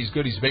to Gwendy's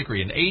Goodies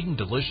Bakery in Ayden,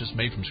 delicious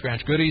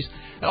made-from-scratch goodies.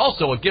 And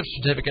also a gift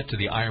certificate to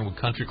the Ironwood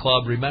Country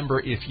Club.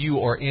 Remember, if you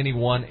or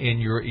anyone in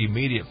your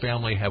immediate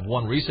family have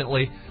won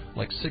recently,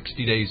 like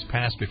 60 days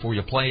pass before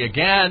you play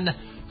again.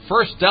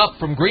 First up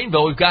from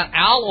Greenville, we've got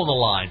Al on the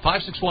line.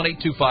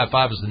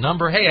 561-8255 is the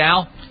number. Hey,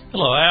 Al.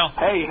 Hello, Al.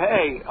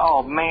 Hey.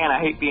 Oh, man,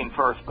 I hate being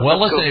first. But well,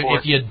 listen,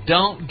 if you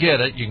don't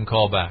get it, you can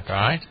call back, all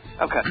right?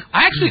 Okay.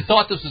 I actually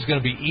thought this was going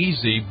to be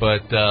easy,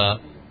 but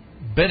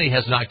Benny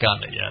has not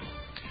gotten it yet.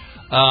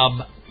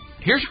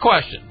 Here's your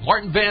question.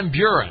 Martin Van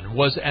Buren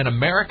was an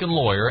American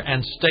lawyer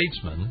and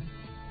statesman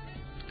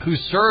who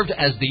served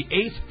as the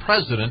 8th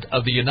president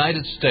of the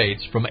United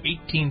States from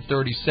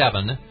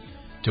 1837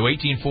 to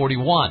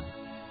 1841.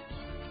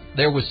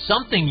 There was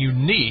something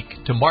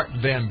unique to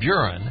Martin Van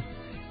Buren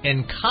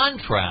in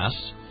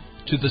contrast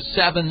to the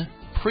 7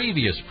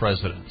 previous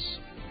presidents.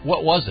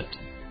 What was it?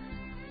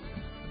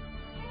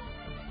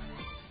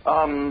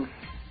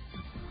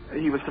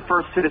 He was the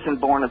first citizen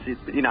born of the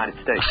United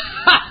States.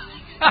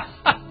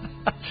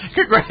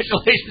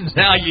 Congratulations,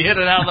 Al. You hit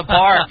it out of the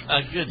park.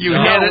 You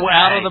hit it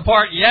out of the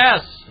park.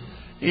 Yes,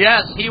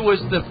 he was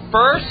the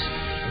first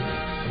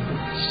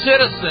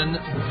citizen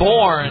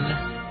born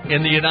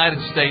in the United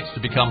States to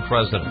become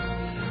president.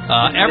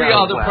 Every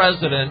other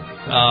president,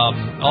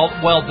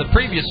 the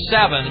previous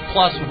 7,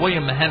 plus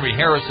William Henry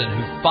Harrison,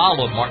 who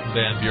followed Martin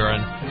Van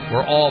Buren,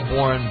 were all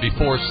born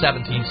before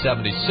 1776,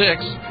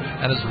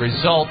 and as a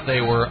result, they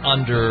were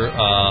under,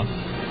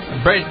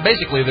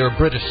 basically, they were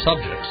British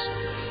subjects.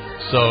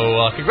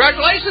 So,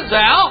 congratulations,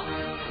 Al!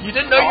 You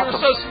didn't know you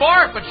were so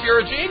smart, but you're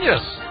a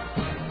genius.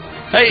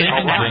 Hey,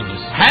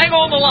 hang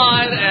on the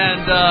line,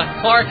 and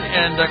Clark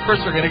and Chris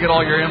are going to get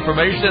all your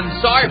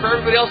information. Sorry for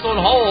everybody else on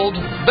hold.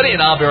 Benny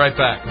and I'll be right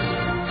back.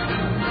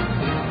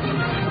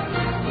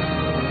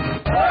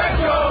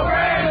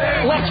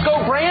 Let's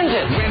go,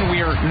 Brandon! When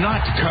we're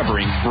not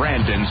covering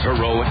Brandon's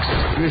heroics.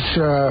 This,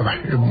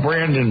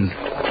 Brandon,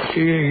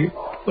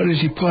 what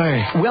does he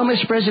play? Well,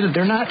 Mr. President,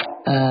 they're not,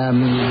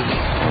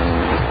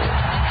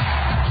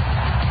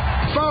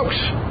 Folks,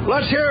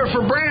 let's hear it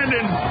for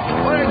Brandon.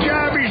 What a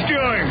job he's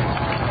doing.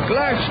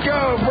 Let's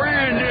go,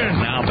 Brandon.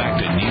 Now back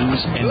to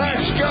News and Views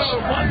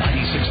on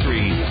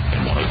 96.3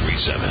 and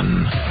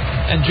 103.7.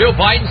 And Joe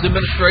Biden's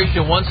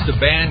administration wants to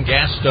ban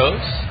gas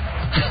stoves.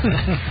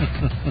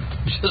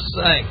 Just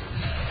saying.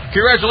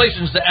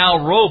 Congratulations to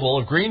Al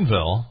Roble of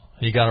Greenville.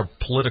 He got a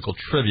political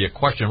trivia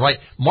question right.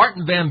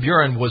 Martin Van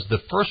Buren was the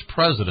first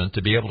president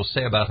to be able to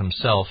say about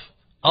himself,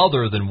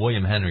 other than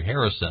William Henry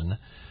Harrison,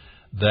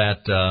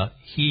 that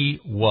he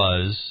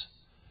was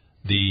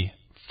the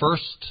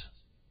first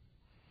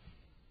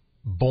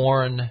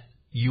born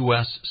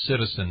U.S.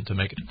 citizen to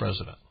make it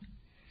president.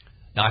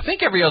 Now, I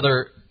think every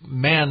other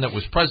man that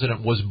was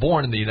president was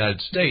born in the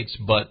United States,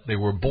 but they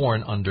were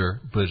born under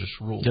British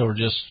rule. They were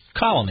just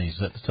colonies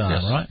at the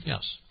time, yes, right?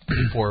 Yes,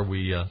 before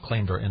we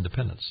claimed our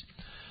independence.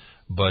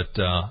 But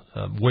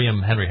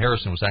William Henry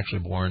Harrison was actually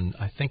born,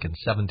 I think, in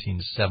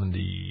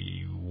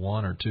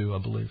 1771 or 2, I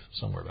believe,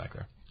 somewhere back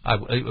there. I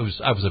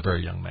was a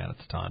very young man at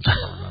the time, so I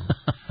don't remember.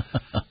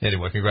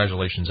 Anyway,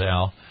 congratulations,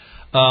 Al.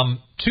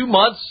 2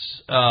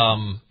 months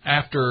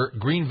after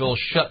Greenville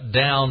shut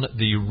down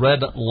the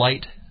red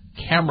light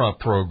camera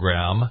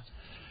program,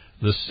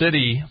 the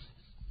city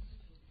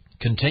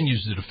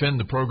continues to defend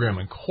the program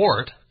in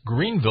court.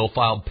 Greenville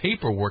filed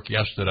paperwork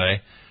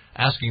yesterday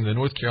asking the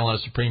North Carolina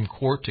Supreme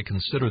Court to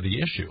consider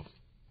the issue.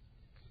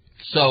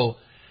 So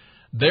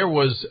there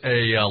was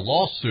a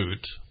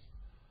lawsuit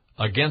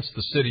against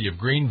the city of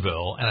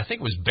Greenville, and I think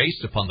it was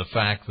based upon the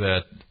fact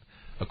that,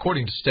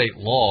 according to state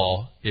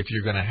law, if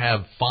you're going to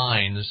have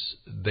fines,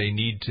 they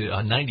need to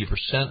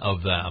 90%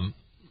 of them,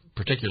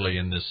 particularly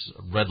in this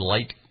red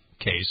light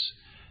case,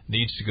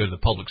 needs to go to the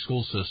public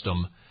school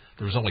system.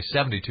 There was only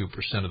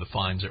 72% of the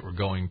fines that were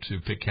going to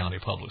Pitt County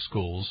Public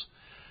Schools.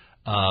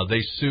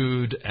 They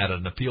sued at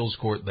an appeals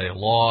court. They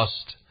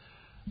lost.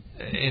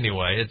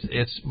 Anyway,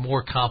 it's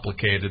more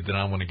complicated than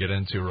I want to get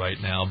into right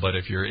now, but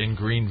if you're in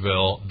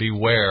Greenville,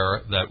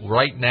 beware that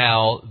right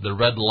now the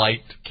red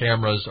light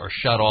cameras are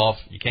shut off.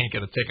 You can't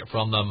get a ticket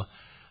from them,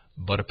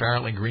 but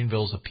apparently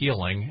Greenville's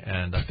appealing,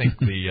 and I think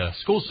the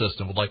school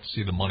system would like to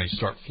see the money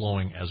start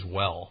flowing as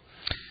well.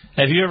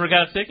 Have you ever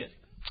got a ticket?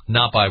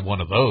 Not by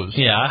one of those.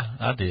 Yeah,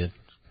 I did.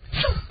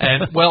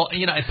 And, well,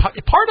 you know,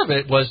 part of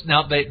it was,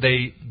 now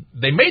they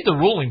made the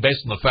ruling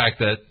based on the fact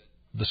that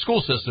the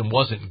school system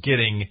wasn't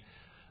getting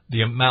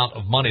the amount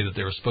of money that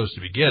they were supposed to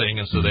be getting,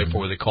 and so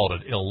therefore they called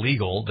it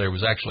illegal. There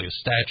was actually a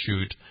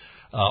statute,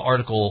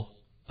 Article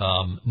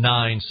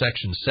 9,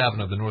 Section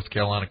 7 of the North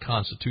Carolina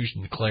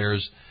Constitution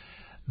declares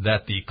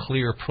that the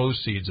clear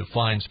proceeds of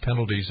fines,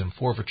 penalties, and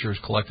forfeitures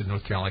collected in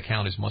North Carolina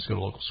counties must go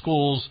to local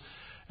schools.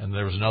 And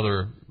there was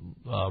another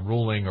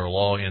ruling or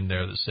law in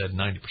there that said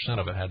 90%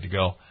 of it had to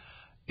go.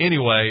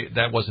 Anyway,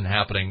 that wasn't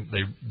happening.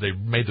 They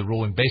made the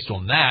ruling based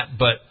on that.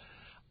 But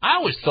I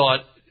always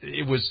thought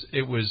it was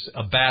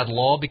a bad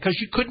law because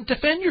you couldn't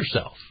defend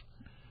yourself.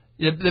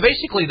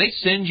 Basically, they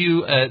send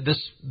you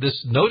this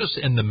notice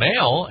in the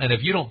mail, and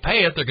if you don't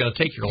pay it, they're going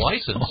to take your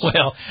license.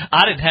 Well,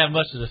 I didn't have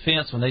much of a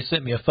defense when they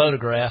sent me a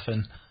photograph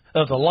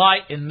of the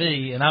light and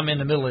me, and I'm in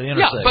the middle of the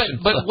intersection. Yeah,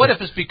 but what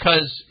if it's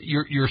because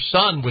your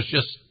son was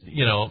just,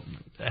 you know,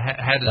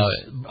 had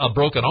a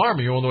broken arm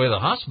and you're on the way to the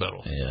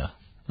hospital? Yeah.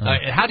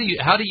 How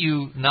do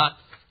you not?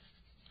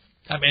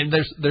 I mean,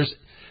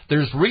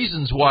 there's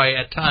reasons why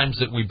at times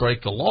that we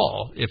break the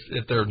law. If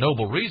there are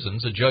noble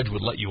reasons, a judge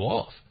would let you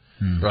off,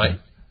 right?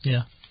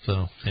 Yeah.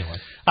 So anyway,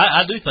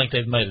 I do think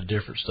they've made a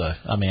difference, though.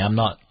 I mean, I'm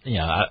not, you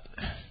know,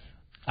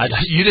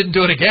 you didn't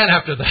do it again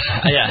after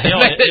that. Yeah, it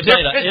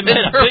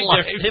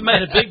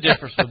made a big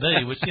difference for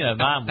me. Which, you know,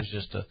 mine was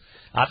just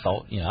I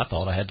thought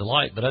I had the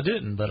light, but I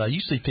didn't. But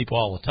you see people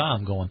all the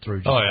time going through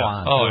just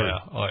flying through.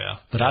 Oh yeah.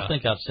 But I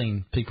think I've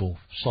seen people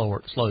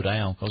slow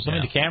down because I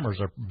mean the cameras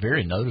are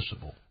very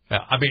noticeable.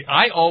 Yeah, I mean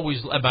I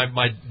always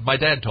my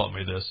dad taught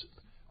me this.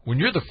 When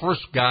you're the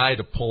first guy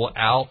to pull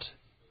out,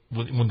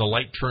 when the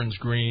light turns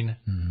green,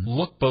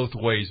 look both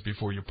ways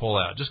before you pull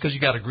out. Just because you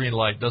got a green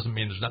light doesn't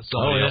mean there's not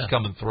somebody else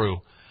coming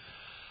through.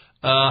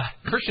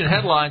 Christian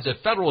headlines: a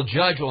federal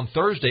judge on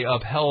Thursday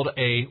upheld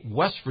a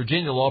West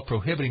Virginia law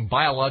prohibiting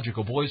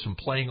biological boys from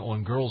playing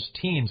on girls'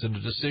 teams in a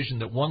decision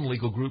that one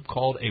legal group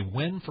called a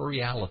win for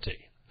reality.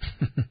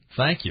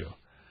 Thank you.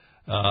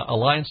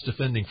 Alliance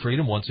Defending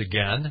Freedom, once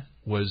again,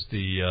 was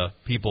the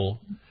people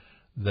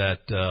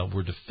that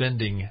were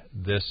defending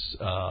this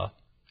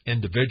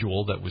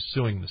individual that was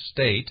suing the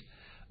state.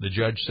 The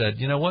judge said,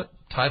 you know what,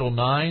 Title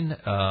IX,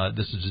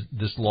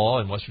 this law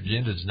in West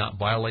Virginia does not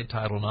violate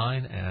Title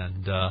IX,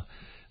 and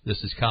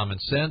this is common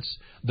sense.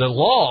 The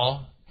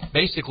law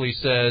basically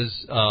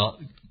says,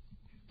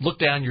 look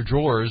down your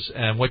drawers,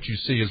 and what you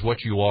see is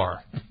what you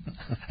are.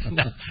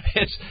 Now,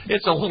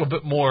 it's a little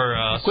bit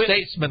more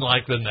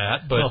statesmanlike than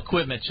that. But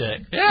equipment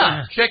check.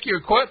 Yeah, check your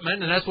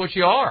equipment, and that's what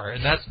you are,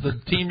 and that's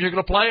the team you're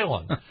going to play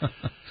on.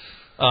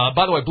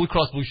 By the way, Blue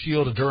Cross Blue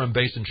Shield, a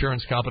Durham-based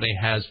insurance company,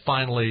 has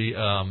finally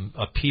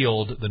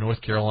appealed the North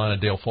Carolina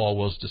Dale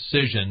Folwell's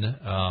decision.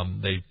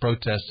 They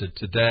protested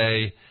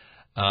today,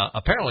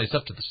 Apparently, it's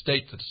up to the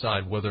state to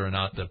decide whether or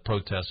not the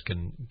protest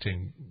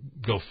can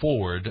go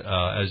forward.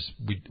 As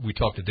we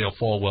talked to Dale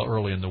Falwell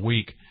early in the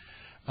week,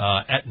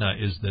 Aetna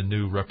is the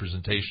new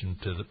representation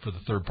for the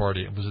third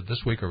party. Was it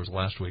this week or was it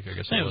last week? I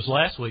guess it was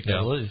last week, I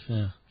believe.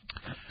 Yeah.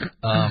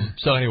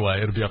 So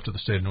anyway, it'll be up to the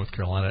state of North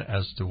Carolina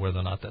as to whether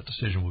or not that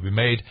decision will be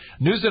made.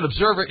 News and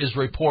Observer is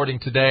reporting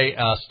today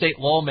state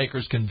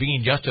lawmakers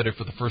convened yesterday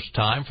for the first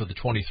time for the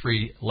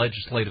 23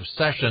 legislative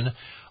session.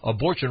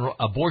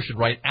 Abortion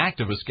right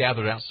activists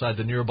gathered outside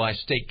the nearby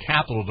state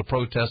capitol to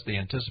protest the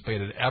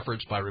anticipated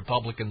efforts by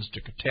Republicans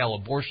to curtail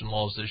abortion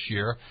laws this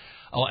year.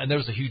 Oh, and there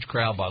was a huge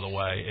crowd, by the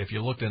way. If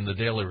you looked in the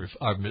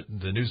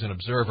the News and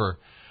Observer,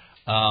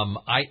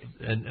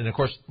 and of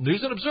course,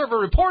 News and Observer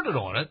reported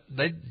on it.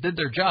 They did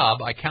their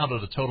job. I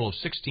counted a total of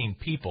 16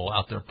 people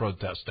out there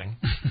protesting.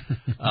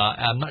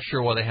 I'm not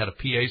sure why they had a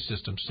PA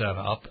system set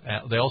up.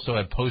 They also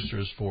had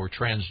posters for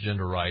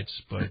transgender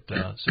rights, but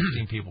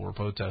 16 people were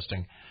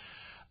protesting.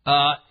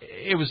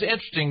 It was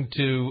interesting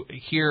to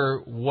hear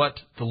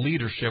what the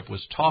leadership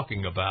was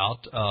talking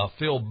about.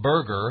 Phil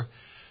Berger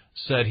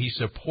said he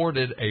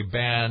supported a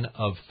ban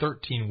of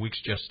 13 weeks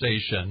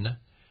gestation.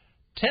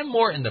 Tim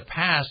Moore in the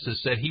past has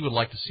said he would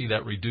like to see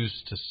that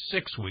reduced to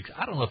 6 weeks.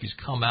 I don't know if he's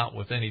come out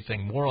with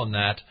anything more on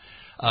that.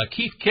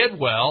 Keith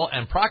Kidwell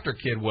and Proctor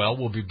Kidwell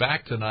will be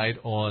back tonight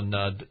on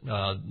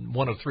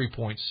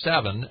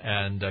 103.7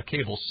 and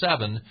Cable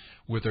 7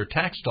 with their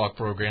Tax Talk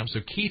program.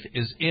 So Keith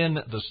is in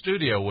the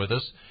studio with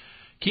us.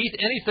 Keith,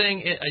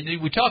 anything,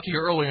 we talked to you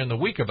earlier in the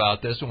week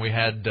about this when we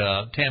had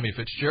Tammy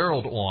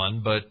Fitzgerald on,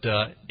 but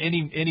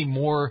any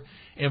more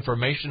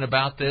information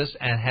about this?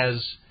 And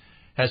has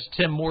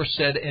Tim Moore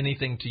said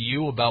anything to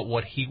you about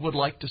what he would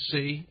like to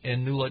see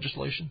in new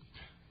legislation?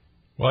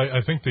 Well,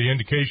 I think the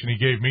indication he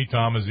gave me,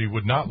 Tom, is he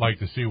would not like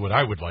to see what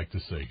I would like to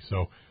see.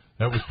 So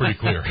that was pretty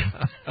clear.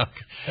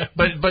 Okay.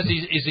 But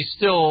is he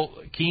still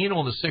keen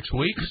on the 6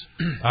 weeks?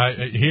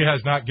 He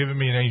has not given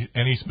me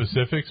any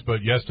specifics,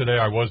 but yesterday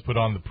I was put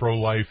on the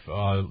pro-life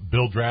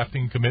bill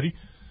drafting committee,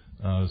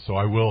 so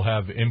I will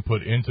have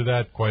input into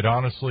that. Quite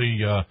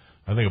honestly, I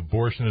think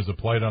abortion is a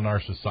plight on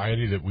our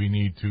society that we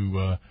need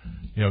to,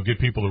 get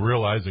people to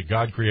realize that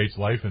God creates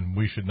life and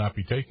we should not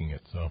be taking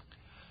it. So,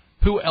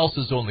 who else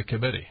is on the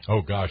committee?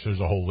 Oh gosh, there's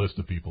a whole list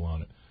of people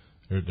on it.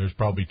 There's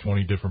probably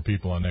 20 different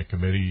people on that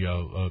committee.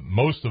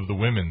 Most of the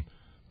women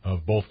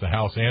of both the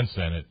House and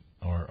Senate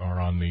are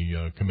on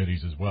the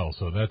committees as well.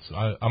 So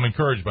I'm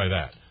encouraged by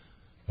that.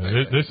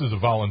 This is a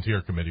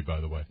volunteer committee,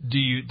 by the way.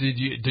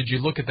 Did you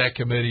look at that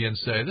committee and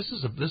say this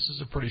is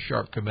a pretty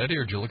sharp committee,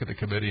 or did you look at the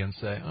committee and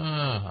say,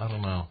 I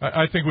don't know?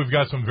 I think we've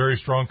got some very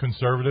strong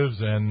conservatives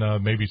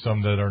and maybe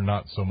some that are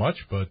not so much.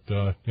 But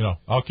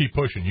I'll keep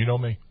pushing. You know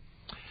me.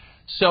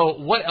 So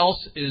what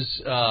else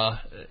is,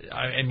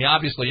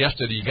 obviously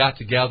yesterday you got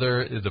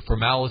together, the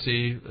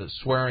formality,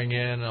 swearing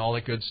in and all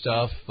that good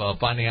stuff,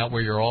 finding out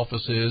where your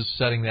office is,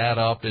 setting that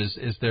up.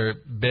 Is there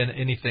been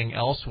anything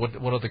else?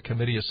 What other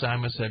committee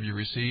assignments have you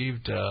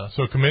received?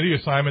 So committee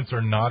assignments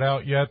are not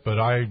out yet, but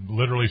I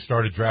literally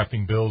started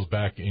drafting bills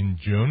back in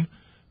June.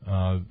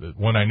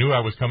 When I knew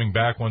I was coming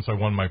back once I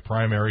won my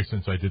primary,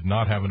 since I did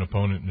not have an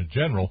opponent in the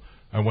general,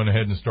 I went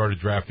ahead and started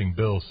drafting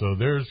bills. So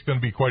there's going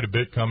to be quite a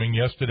bit coming.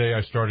 Yesterday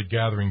I started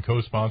gathering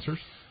co-sponsors.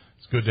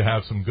 It's good to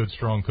have some good,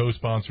 strong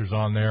co-sponsors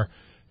on there.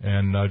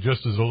 And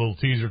just as a little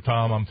teaser,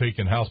 Tom, I'm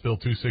taking House Bill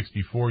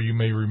 264, you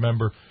may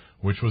remember,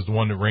 which was the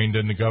one that reined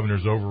in the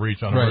governor's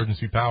overreach on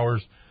emergency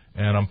powers.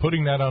 And I'm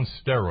putting that on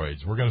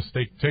steroids. We're going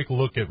to take a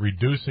look at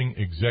reducing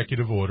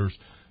executive orders.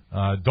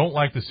 Don't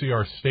like to see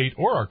our state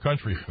or our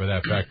country, for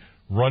that fact,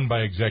 run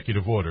by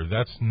executive order.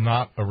 That's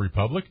not a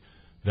republic.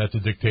 That's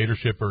a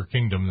dictatorship or a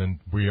kingdom, then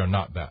we are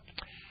not that.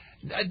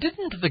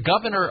 Didn't the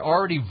governor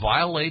already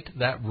violate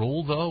that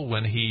rule, though,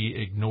 when he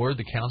ignored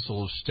the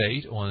Council of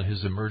State on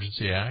his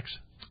emergency acts?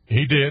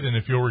 He did, and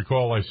if you'll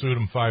recall, I sued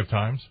him 5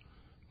 times.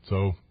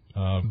 So,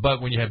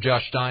 but when you have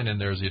Josh Stein in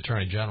there as the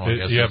Attorney General, I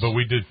guess. Yeah, but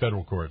we did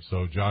federal court,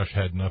 so Josh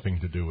had nothing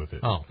to do with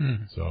it. Oh.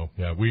 So,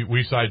 yeah,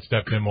 we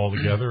sidestepped him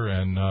altogether,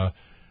 and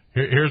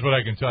here's what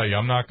I can tell you.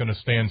 I'm not going to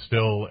stand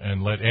still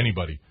and let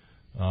anybody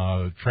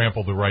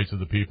trample the rights of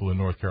the people in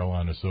North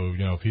Carolina. So,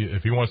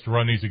 if he wants to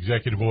run these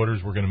executive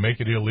orders, we're going to make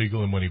it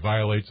illegal, and when he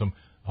violates them,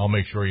 I'll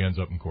make sure he ends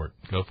up in court.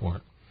 Go for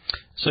it.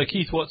 So,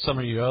 Keith, what's some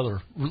of your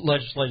other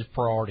legislative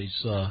priorities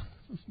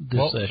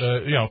this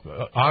session?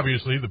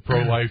 Obviously, the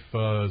pro-life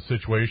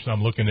situation.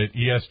 I'm looking at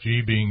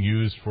ESG being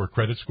used for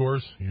credit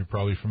scores. You're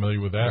probably familiar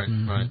with that.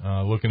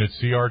 Right. Looking at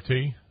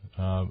CRT.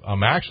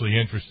 I'm actually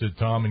interested,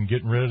 Tom, in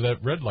getting rid of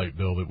that red light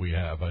bill that we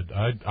have.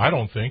 I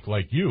don't think,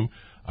 like you,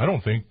 I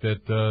don't think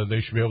that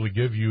they should be able to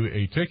give you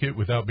a ticket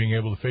without being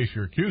able to face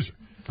your accuser.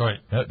 Right.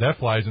 That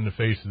flies in the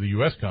face of the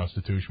U.S.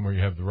 Constitution, where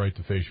you have the right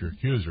to face your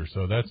accuser.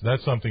 So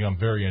that's something I'm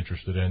very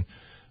interested in.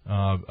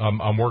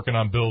 I'm working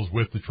on bills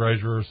with the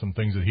treasurer, some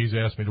things that he's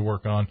asked me to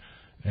work on.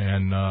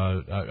 And,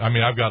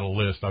 I've got a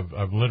list.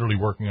 I'm literally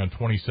working on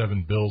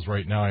 27 bills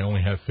right now. I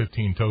only have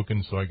 15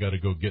 tokens, so I got to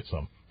go get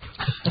some.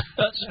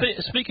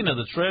 Speaking of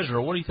the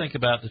treasurer, what do you think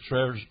about the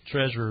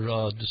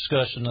treasurer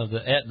discussion of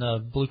the Aetna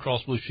Blue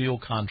Cross Blue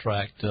Shield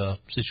contract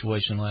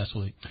situation last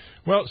week?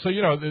 Well, so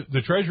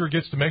the treasurer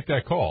gets to make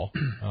that call.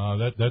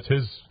 That's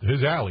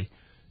his alley.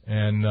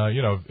 And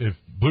if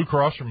Blue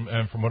Cross,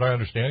 from what I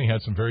understand, he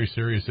had some very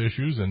serious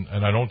issues, and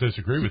I don't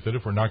disagree with it.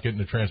 If we're not getting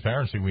the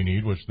transparency we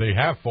need, which they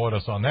have fought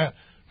us on that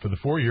for the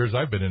 4 years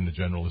I've been in the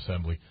General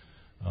Assembly.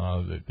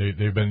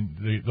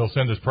 They'll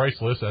send us price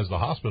lists, as the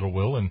hospital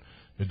will, and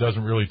it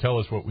doesn't really tell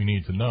us what we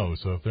need to know.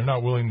 So if they're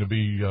not willing to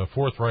be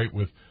forthright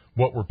with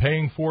what we're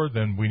paying for,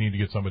 then we need to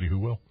get somebody who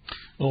will.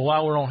 Well,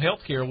 while we're on health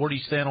care, where do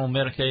you stand on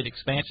Medicaid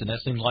expansion? That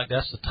seems like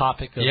that's the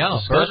topic of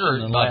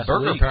discussion.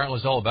 Berger apparently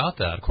was all about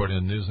that, according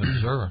to the News and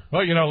Observer.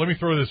 Well, let me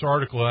throw this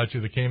article at you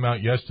that came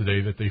out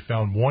yesterday that they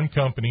found one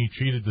company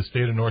cheated the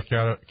state of North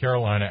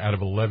Carolina out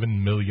of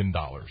 $11 million.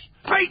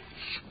 Great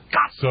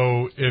Scott!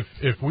 So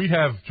if we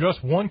have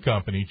just one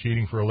company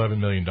cheating for $11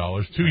 million,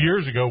 2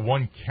 years ago,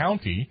 one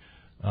county,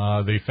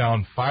 they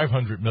found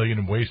 $500 million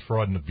in waste,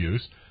 fraud, and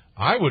abuse.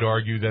 I would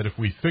argue that if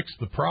we fix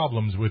the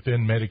problems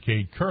within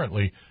Medicaid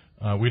currently,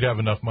 we'd have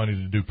enough money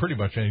to do pretty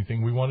much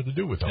anything we wanted to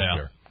do with health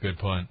care. Good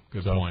point.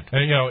 Good point.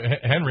 And,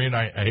 Henry, and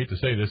I hate to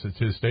say this, it's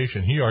his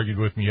station. He argued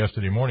with me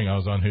yesterday morning. I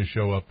was on his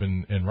show up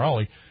in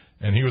Raleigh,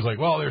 and he was like,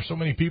 well, there's so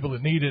many people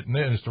that need it, and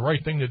it's the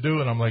right thing to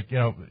do. And I'm like,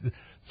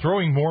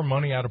 throwing more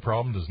money at a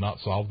problem does not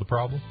solve the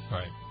problem.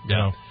 Right.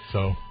 Yeah.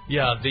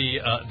 Yeah,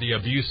 the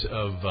abuse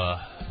of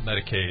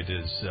Medicaid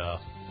is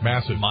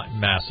massive,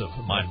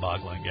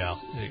 mind-boggling. Yeah,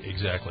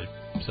 exactly.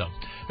 So,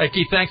 hey,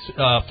 Keith, thanks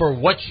for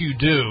what you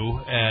do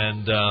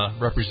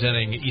and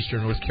representing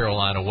Eastern North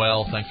Carolina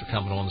well. Thanks for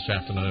coming on this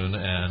afternoon,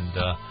 and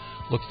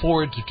look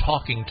forward to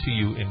talking to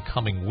you in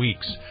coming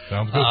weeks.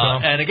 Sounds good,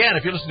 Tom. And again,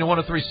 if you're listening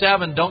to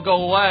 103.7, don't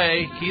go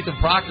away. Keith and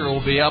Proctor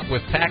will be up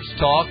with Tax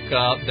Talk,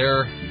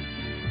 their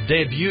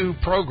debut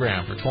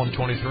program for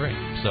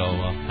 2023. So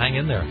hang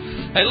in there.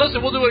 Hey,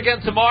 listen, we'll do it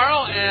again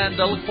tomorrow, and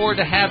look forward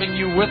to having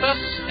you with us,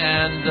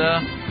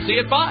 and see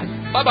you at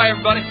 5. Bye-bye,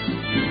 everybody.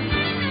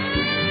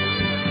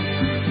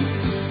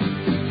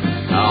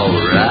 All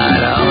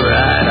right.